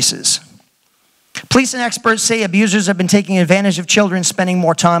public spaces. Police and experts say abusers have been taking advantage of children spending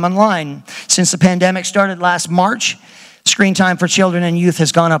more time online. Since the pandemic started last March, screen time for children and youth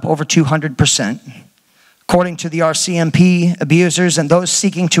has gone up over 200%. According to the RCMP, abusers and those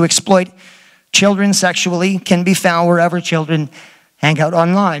seeking to exploit children sexually can be found wherever children hang out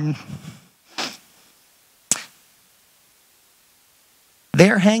online.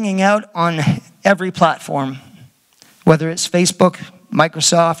 They're hanging out on every platform, whether it's Facebook,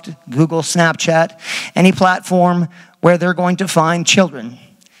 Microsoft, Google, Snapchat, any platform where they're going to find children.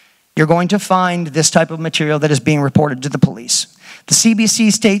 You're going to find this type of material that is being reported to the police. The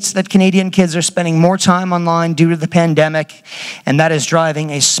CBC states that Canadian kids are spending more time online due to the pandemic, and that is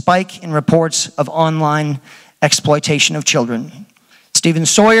driving a spike in reports of online exploitation of children. Stephen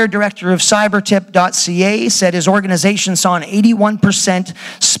Sawyer, director of cybertip.ca, said his organization saw an 81%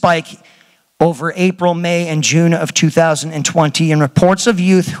 spike over April, May, and June of 2020 in reports of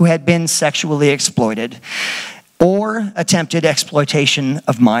youth who had been sexually exploited or attempted exploitation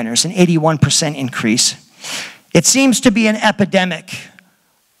of minors, an 81% increase. It seems to be an epidemic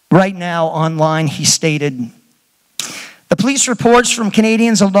right now online, he stated. The police reports from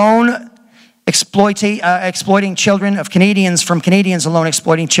Canadians alone exploiting children, of Canadians from Canadians alone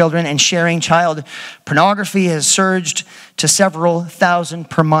exploiting children and sharing child pornography has surged to several thousand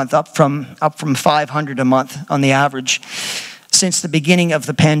per month, up from 500 a month on the average since the beginning of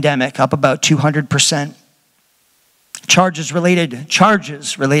the pandemic, up about 200%. Charges related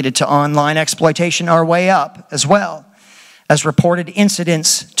to online exploitation are way up as well as reported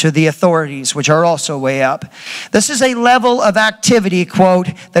incidents to the authorities, which are also way up. This is a level of activity, quote,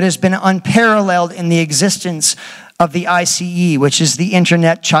 that has been unparalleled in the existence of the ICE, which is the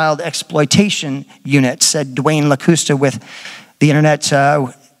Internet Child Exploitation Unit, said Dwayne Lacusta with the Internet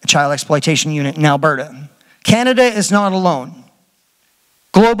Child Exploitation Unit in Alberta. Canada is not alone.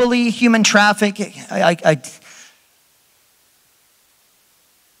 Globally, human trafficking,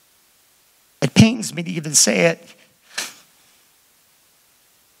 it pains me to even say it.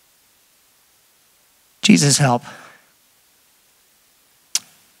 Jesus help.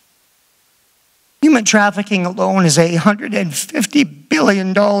 Human trafficking alone is a $150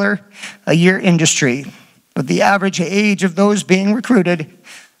 billion a year industry, with the average age of those being recruited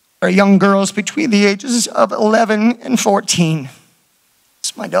are young girls between the ages of 11 and 14.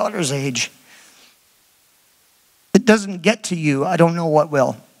 It's my daughter's age. If it doesn't get to you, I don't know what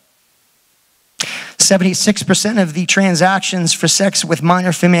will. 76% of the transactions for sex with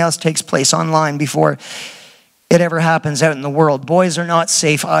minor females takes place online before it ever happens out in the world. Boys are not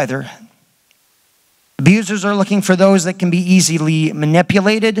safe either. Abusers are looking for those that can be easily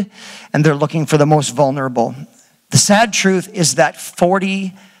manipulated, and they're looking for the most vulnerable. The sad truth is that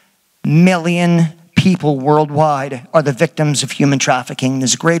 40 million people worldwide are the victims of human trafficking.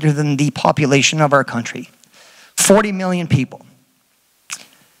 This is greater than the population of our country. 40 million people.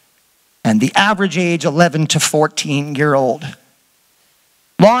 And the average age, 11 to 14-year-old.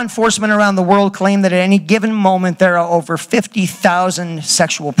 Law enforcement around the world claim that at any given moment there are over 50,000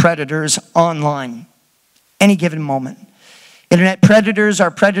 sexual predators online. Any given moment. Internet predators are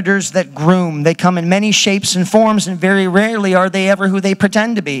predators that groom. They come in many shapes and forms, and very rarely are they ever who they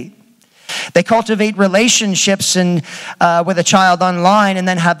pretend to be. They cultivate relationships with a child online and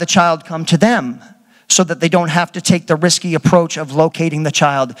then have the child come to them, so that they don't have to take the risky approach of locating the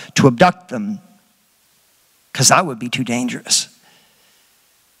child to abduct them, because that would be too dangerous.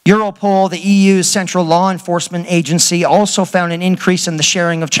 Europol, the EU's central law enforcement agency, also found an increase in the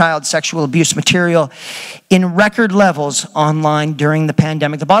sharing of child sexual abuse material in record levels online during the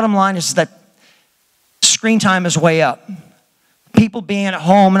pandemic. The bottom line is that screen time is way up. People being at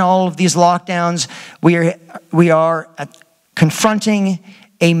home and all of these lockdowns, we are confronting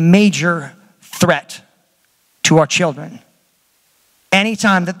a major threat to our children.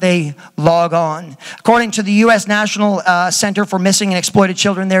 anytime that they log on. According to the U.S. National Center for Missing and Exploited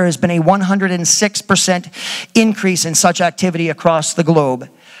Children, there has been a 106% increase in such activity across the globe.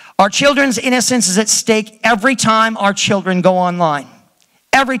 Our children's innocence is at stake every time our children go online.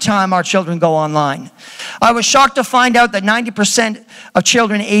 Every time our children go online. I was shocked to find out that 90% of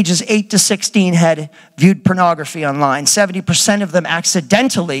children ages 8 to 16 had viewed pornography online. 70% of them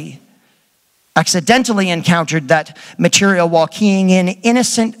accidentally encountered that material while keying in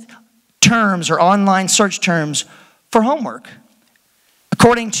innocent terms or online search terms for homework.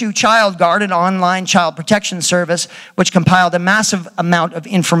 According to ChildGuard, an online child protection service, which compiled a massive amount of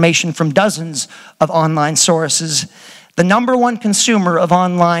information from dozens of online sources, the number one consumer of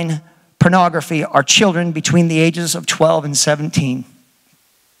online pornography are children between the ages of 12 and 17.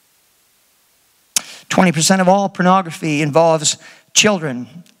 20% of all pornography involves children,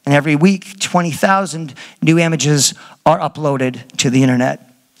 and every week 20,000 new images are uploaded to the internet.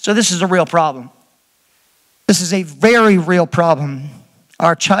 So this is a real problem. This is a very real problem.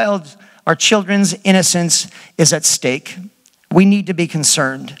 Our children's innocence is at stake. We need to be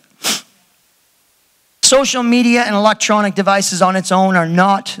concerned. Social media and electronic devices on its own are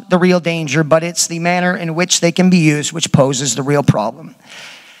not the real danger, but it's the manner in which they can be used which poses the real problem.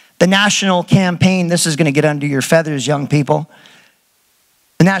 The national campaign, this is going to get under your feathers, young people.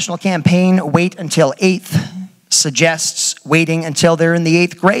 The national campaign, Wait Until 8th, suggests waiting until they're in the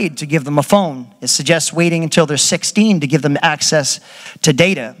 8th grade to give them a phone. It suggests waiting until they're 16 to give them access to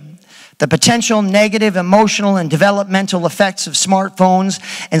data. The potential negative emotional and developmental effects of smartphones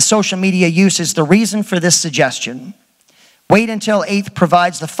and social media use is the reason for this suggestion. Wait Until 8th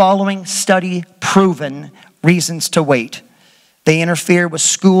provides the following study-proven reasons to wait. They interfere with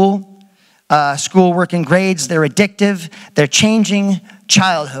schoolwork and grades. They're addictive. They're changing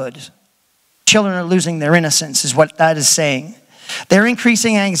childhood. Children are losing their innocence is what that is saying. They're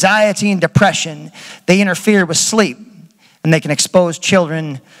increasing anxiety and depression. They interfere with sleep, and they can expose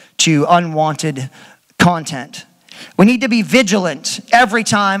children to unwanted content. We need to be vigilant every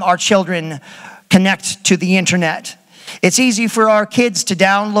time our children connect to the internet. It's easy for our kids to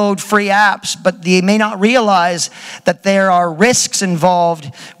download free apps, but they may not realize that there are risks involved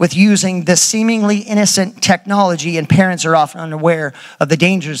with using this seemingly innocent technology, and parents are often unaware of the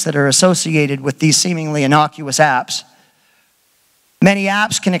dangers that are associated with these seemingly innocuous apps. Many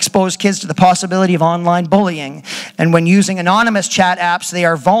apps can expose kids to the possibility of online bullying, and when using anonymous chat apps, they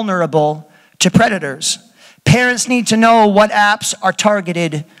are vulnerable to predators. Parents need to know what apps are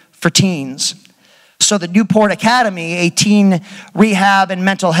targeted for teens. So the Newport Academy, a teen rehab and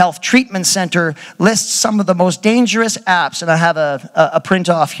mental health treatment center, lists some of the most dangerous apps, and I have a print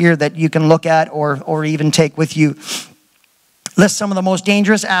off here that you can look at or even take with you. Lists some of the most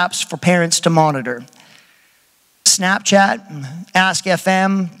dangerous apps for parents to monitor. Snapchat, Ask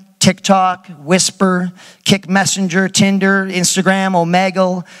FM, TikTok, Whisper, Kick Messenger, Tinder, Instagram,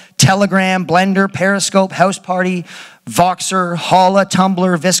 Omegle, Telegram, Blender, Periscope, House Party, Voxer, Holla,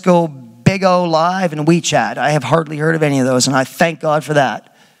 Tumblr, Visco, Big O Live, and WeChat. I have hardly heard of any of those, and I thank God for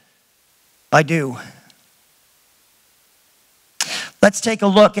that. I do. Let's take a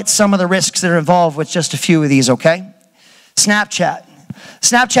look at some of the risks that are involved with just a few of these, okay? Snapchat.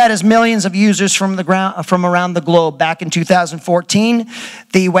 Snapchat has millions of users from around the globe. Back in 2014,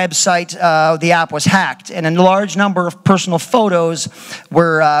 the website, the app was hacked, and a large number of personal photos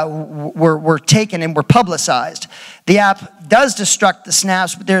were taken and were publicized. The app does destruct the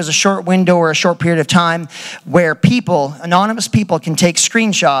snaps, but there's a short window or a short period of time where anonymous people can take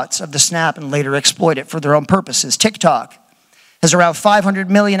screenshots of the snap and later exploit it for their own purposes. TikTok has around 500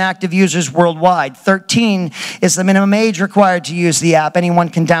 million active users worldwide. 13 is the minimum age required to use the app. Anyone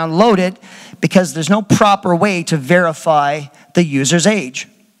can download it because there's no proper way to verify the user's age.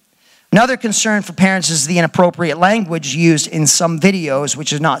 Another concern for parents is the inappropriate language used in some videos,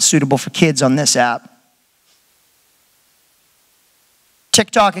 which is not suitable for kids on this app.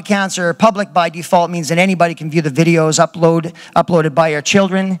 TikTok accounts are public by default, means that anybody can view the videos uploaded by your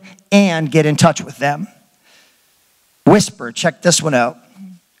children and get in touch with them. Whisper, check this one out.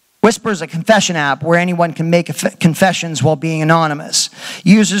 Whisper is a confession app where anyone can make confessions while being anonymous.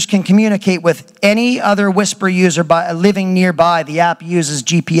 Users can communicate with any other Whisper user by living nearby. The app uses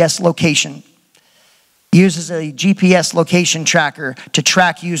GPS location. Uses a GPS location tracker to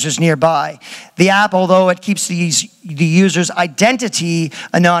track users nearby. The app, although it keeps the user's identity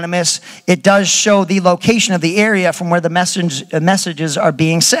anonymous, it does show the location of the area from where the messages are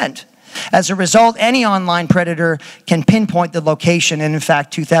being sent. As a result, any online predator can pinpoint the location, and in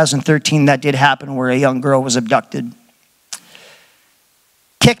fact, 2013, that did happen where a young girl was abducted.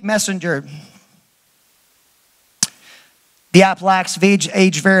 Kick Messenger. The app lacks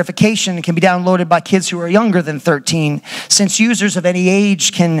age verification and can be downloaded by kids who are younger than 13. Since users of any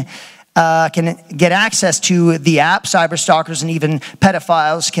age can get access to the app, cyberstalkers and even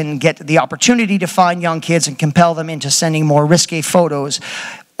pedophiles can get the opportunity to find young kids and compel them into sending more risque photos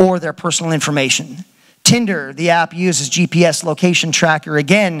or their personal information. Tinder, the app uses GPS location tracker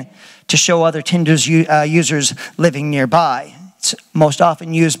again to show other Tinder's users living nearby. It's most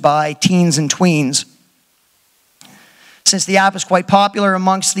often used by teens and tweens. Since the app is quite popular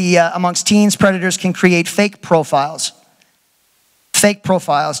amongst teens, predators can create fake profiles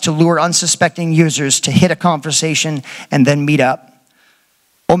to lure unsuspecting users to hit a conversation and then meet up.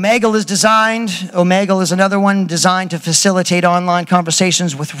 Omegle is another one designed to facilitate online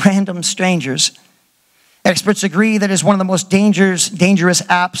conversations with random strangers. Experts agree that it's one of the most dangerous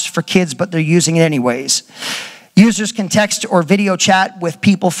apps for kids, but they're using it anyways. Users can text or video chat with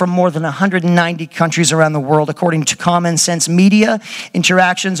people from more than 190 countries around the world. According to Common Sense Media,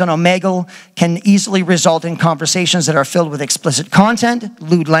 interactions on Omegle can easily result in conversations that are filled with explicit content,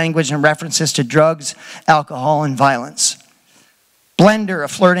 lewd language, and references to drugs, alcohol, and violence. Blender, a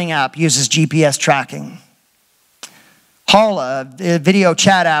flirting app, uses GPS tracking. Holla, a video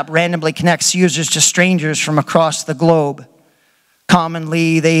chat app, randomly connects users to strangers from across the globe.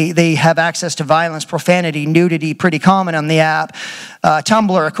 Commonly, they have access to violence, profanity, nudity, pretty common on the app.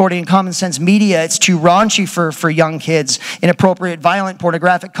 Tumblr, according to Common Sense Media, it's too raunchy for young kids. Inappropriate, violent,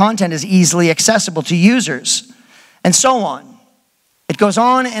 pornographic content is easily accessible to users. And so on. It goes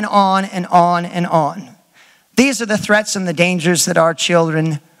on and on and on and on. These are the threats and the dangers that our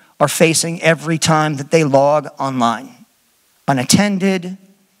children are facing every time that they log online. Unattended,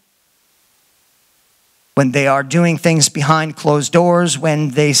 when they are doing things behind closed doors, when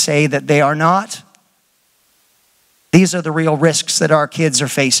they say that they are not. These are the real risks that our kids are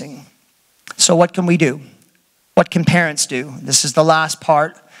facing. So what can we do? What can parents do? This is the last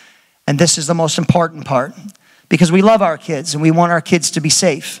part, and this is the most important part, because we love our kids and we want our kids to be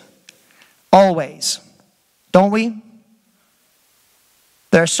safe. Always. Don't we?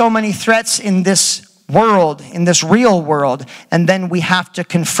 There are so many threats in this world, in this real world, and then we have to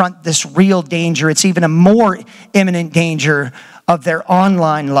confront this real danger. It's even a more imminent danger of their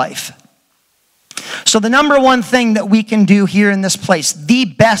online life. So the number one thing that we can do here in this place, the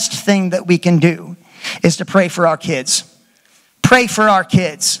best thing that we can do, is to pray for our kids. Pray for our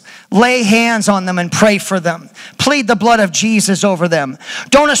kids. Lay hands on them and pray for them. Plead the blood of Jesus over them.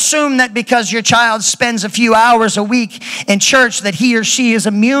 Don't assume that because your child spends a few hours a week in church that he or she is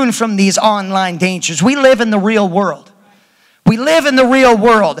immune from these online dangers. We live in the real world. We live in the real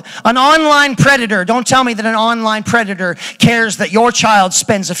world. An online predator, don't tell me that an online predator cares that your child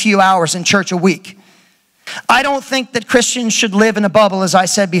spends a few hours in church a week. I don't think that Christians should live in a bubble, as I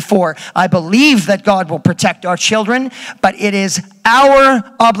said before. I believe that God will protect our children, but it is our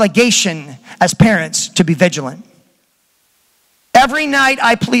obligation as parents to be vigilant. Every night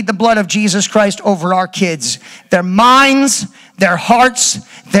I plead the blood of Jesus Christ over our kids, their minds, their hearts,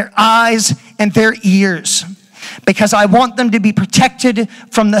 their eyes, and their ears, because I want them to be protected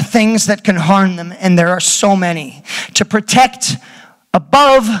from the things that can harm them, and there are so many. To protect,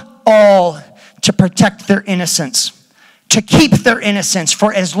 above all, to protect their innocence, to keep their innocence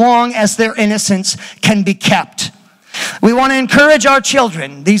for as long as their innocence can be kept. We want to encourage our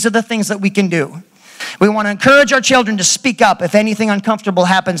children. These are the things that we can do. We want to encourage our children to speak up if anything uncomfortable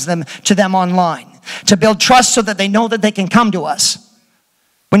happens to them online, to build trust so that they know that they can come to us.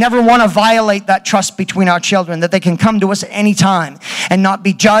 We never want to violate that trust between our children, that they can come to us at any time and not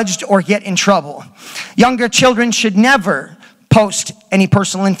be judged or get in trouble. Younger children should never post any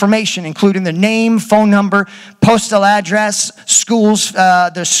personal information, including their name, phone number, postal address,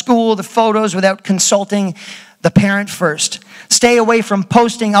 the photos, without consulting the parent first. Stay away from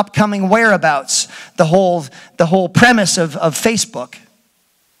posting upcoming whereabouts, the whole premise of Facebook.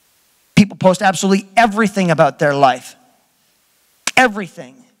 People post absolutely everything about their life.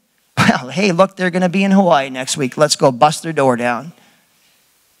 Everything. Well, hey, look, they're going to be in Hawaii next week. Let's go bust their door down.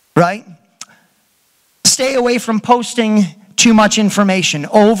 Right? Stay away from posting too much information.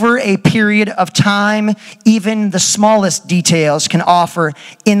 Over a period of time, even the smallest details can offer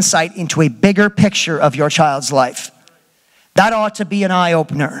insight into a bigger picture of your child's life. That ought to be an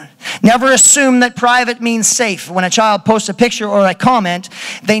eye-opener. Never assume that private means safe. When a child posts a picture or a comment,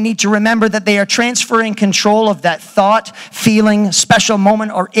 they need to remember that they are transferring control of that thought, feeling, special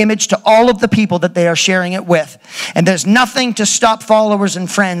moment, or image to all of the people that they are sharing it with. And there's nothing to stop followers and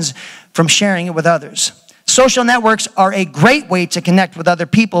friends from sharing it with others. Social networks are a great way to connect with other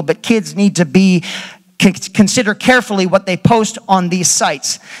people, but kids need to consider carefully what they post on these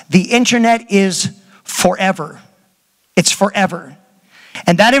sites. The internet is forever. It's forever.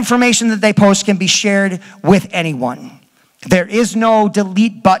 And that information that they post can be shared with anyone. There is no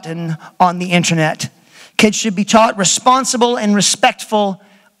delete button on the internet. Kids should be taught responsible and respectful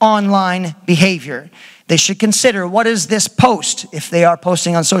online behavior. They should consider, what is this post, if they are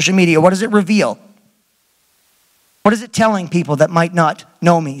posting on social media? What does it reveal? What is it telling people that might not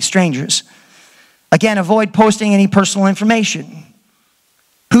know me, strangers? Again, avoid posting any personal information.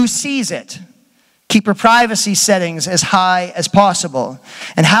 Who sees it? Keep your privacy settings as high as possible.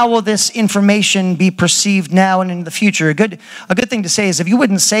 And how will this information be perceived now and in the future? A good thing to say is, if you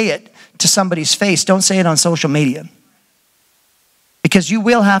wouldn't say it to somebody's face, don't say it on social media. Because you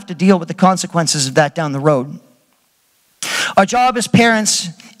will have to deal with the consequences of that down the road. Our job as parents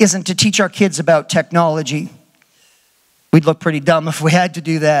isn't to teach our kids about technology. We'd look pretty dumb if we had to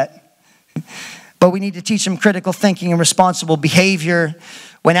do that. But we need to teach them critical thinking and responsible behavior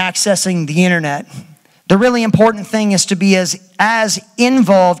when accessing the internet. The really important thing is to be as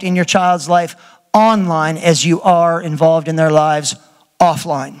involved in your child's life online as you are involved in their lives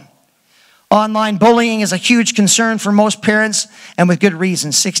offline. Online bullying is a huge concern for most parents, and with good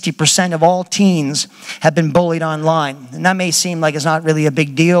reason. 60% of all teens have been bullied online. And that may seem like it's not really a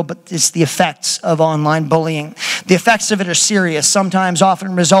big deal, but it's the effects of online bullying. The effects of it are serious, sometimes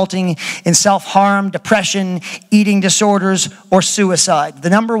often resulting in self-harm, depression, eating disorders, or suicide. The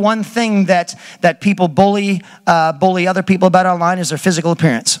number one thing that people bully other people about online is their physical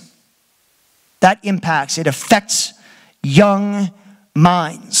appearance. That impacts, it affects young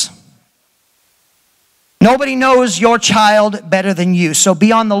minds. Nobody knows your child better than you, so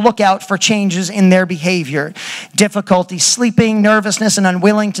be on the lookout for changes in their behavior. Difficulty sleeping, nervousness, and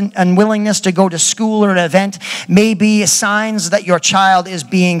unwillingness to go to school or an event may be signs that your child is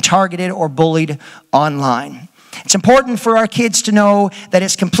being targeted or bullied online. It's important for our kids to know that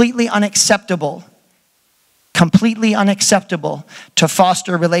it's completely unacceptable to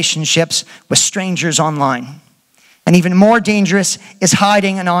foster relationships with strangers online. And even more dangerous is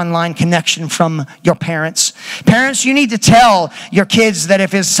hiding an online connection from your parents. Parents, you need to tell your kids that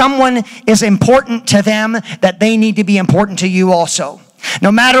if someone is important to them, that they need to be important to you also.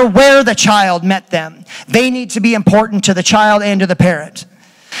 No matter where the child met them, they need to be important to the child and to the parent.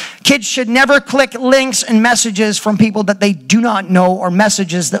 Kids should never click links and messages from people that they do not know or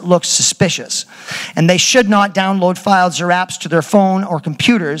messages that look suspicious. And they should not download files or apps to their phone or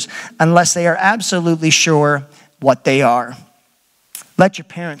computers unless they are absolutely sure what they are. Let your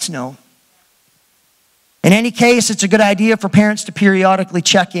parents know. In any case, it's a good idea for parents to periodically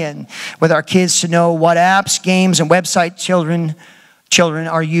check in with our kids to know what apps, games, and websites children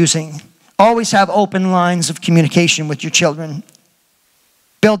are using. Always have open lines of communication with your children.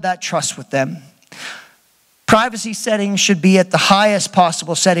 Build that trust with them. Privacy settings should be at the highest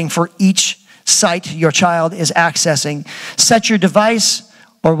possible setting for each site your child is accessing. Set your device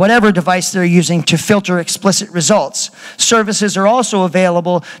or whatever device they're using to filter explicit results. Services are also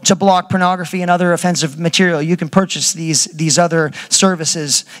available to block pornography and other offensive material. You can purchase these other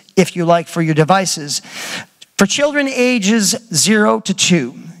services if you like for your devices. For children ages 0 to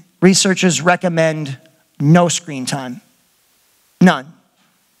 2, researchers recommend no screen time. None.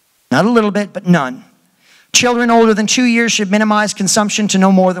 Not a little bit, but none. Children older than 2 years should minimize consumption to no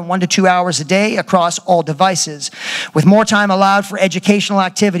more than 1 to 2 hours a day across all devices, with more time allowed for educational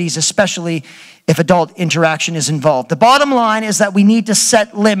activities, especially if adult interaction is involved. The bottom line is that we need to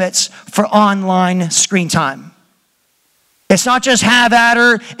set limits for online screen time. It's not just have at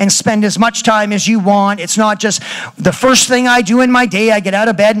her and spend as much time as you want. It's not just the first thing I do in my day, I get out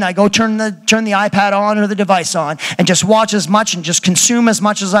of bed and I go turn the iPad on or the device on and just watch as much and just consume as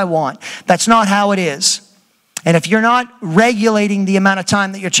much as I want. That's not how it is. And if you're not regulating the amount of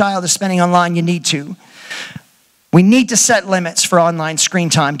time that your child is spending online, you need to. We need to set limits for online screen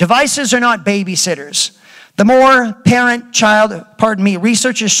time. Devices are not babysitters. Research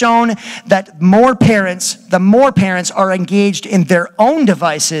has shown that the more parents are engaged in their own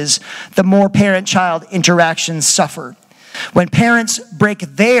devices, the more parent-child interactions suffer. When parents break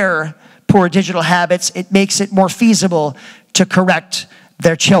their poor digital habits, it makes it more feasible to correct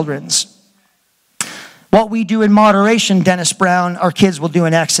their children's. What we do in moderation, Dennis Brown, our kids will do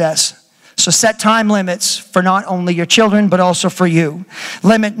in excess. So set time limits for not only your children, but also for you.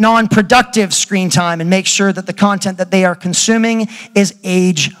 Limit non-productive screen time and make sure that the content that they are consuming is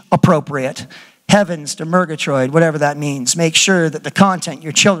age appropriate. Heavens to Murgatroyd, whatever that means. Make sure that the content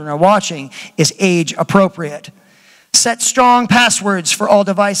your children are watching is age appropriate. Set strong passwords for all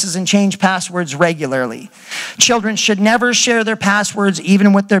devices and change passwords regularly. Children should never share their passwords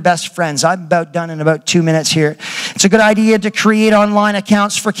even with their best friends. I'm about done in about 2 minutes here. It's a good idea to create online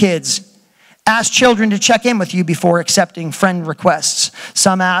accounts for kids Ask children to check in with you before accepting friend requests.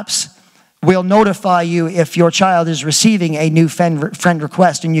 Some apps will notify you if your child is receiving a new friend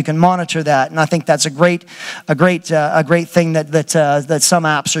request, and you can monitor that. And I think that's a great thing that some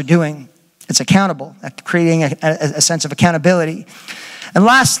apps are doing. It's accountable, creating a sense of accountability. And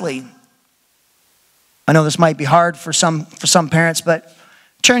lastly, I know this might be hard for some parents, but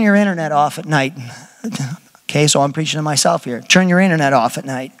turn your internet off at night. Okay, so I'm preaching to myself here. Turn your internet off at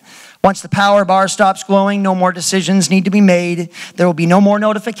night. Once the power bar stops glowing, no more decisions need to be made. There will be no more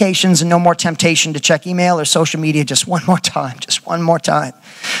notifications and no more temptation to check email or social media just one more time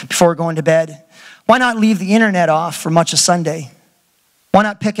before going to bed. Why not leave the internet off for much of Sunday? Why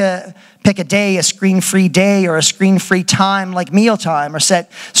not pick a day, a screen-free day, or a screen-free time like mealtime, or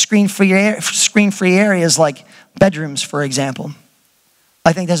set screen-free areas like bedrooms, for example?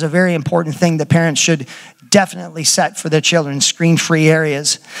 I think that's a very important thing that parents should definitely set for their children, screen-free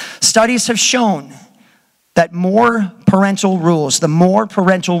areas. Studies have shown that the more parental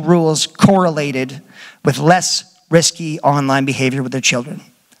rules correlated with less risky online behavior with their children.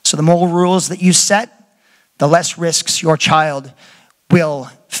 So the more rules that you set, the less risks your child will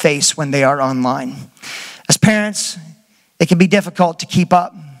face when they are online. As parents, it can be difficult to keep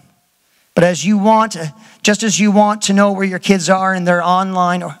up. But just as you want to know where your kids are in their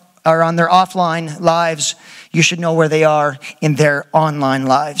online or on their offline lives, you should know where they are in their online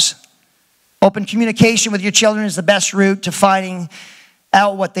lives. Open communication with your children is the best route to finding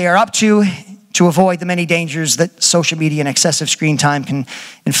out what they are up to avoid the many dangers that social media and excessive screen time can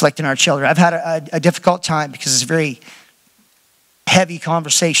inflict on our children. I've had a difficult time because it's a very heavy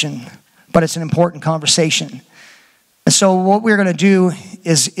conversation, but it's an important conversation. And so what we're going to do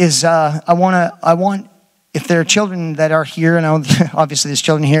is I want if there are children that are here, and obviously there's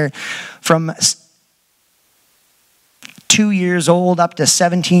children here from 2 years old up to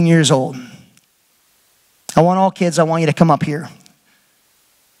 17 years old. I want all kids, I want you to come up here.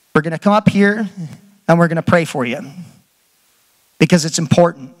 We're going to come up here and we're going to pray for you because it's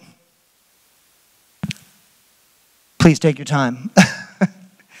important. Please take your time.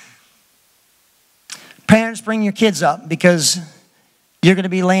 Parents, bring your kids up because you're going to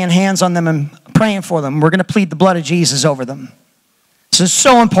be laying hands on them and praying for them. We're going to plead the blood of Jesus over them. This is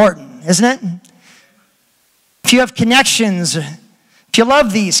so important, isn't it? If you have connections, if you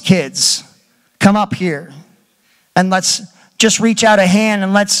love these kids, come up here and let's just reach out a hand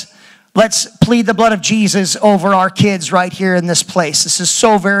and let's plead the blood of Jesus over our kids right here in this place. This is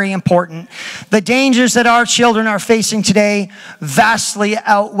so very important. The dangers that our children are facing today vastly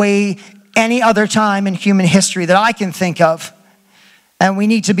outweigh any other time in human history that I can think of. And we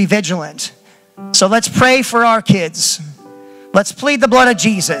need to be vigilant. So let's pray for our kids. Let's plead the blood of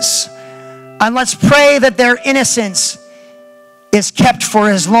Jesus. And let's pray that their innocence is kept for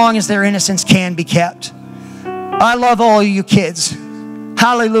as long as their innocence can be kept. I love all of you kids.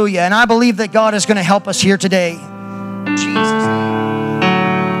 Hallelujah. And I believe that God is going to help us here today. Jesus.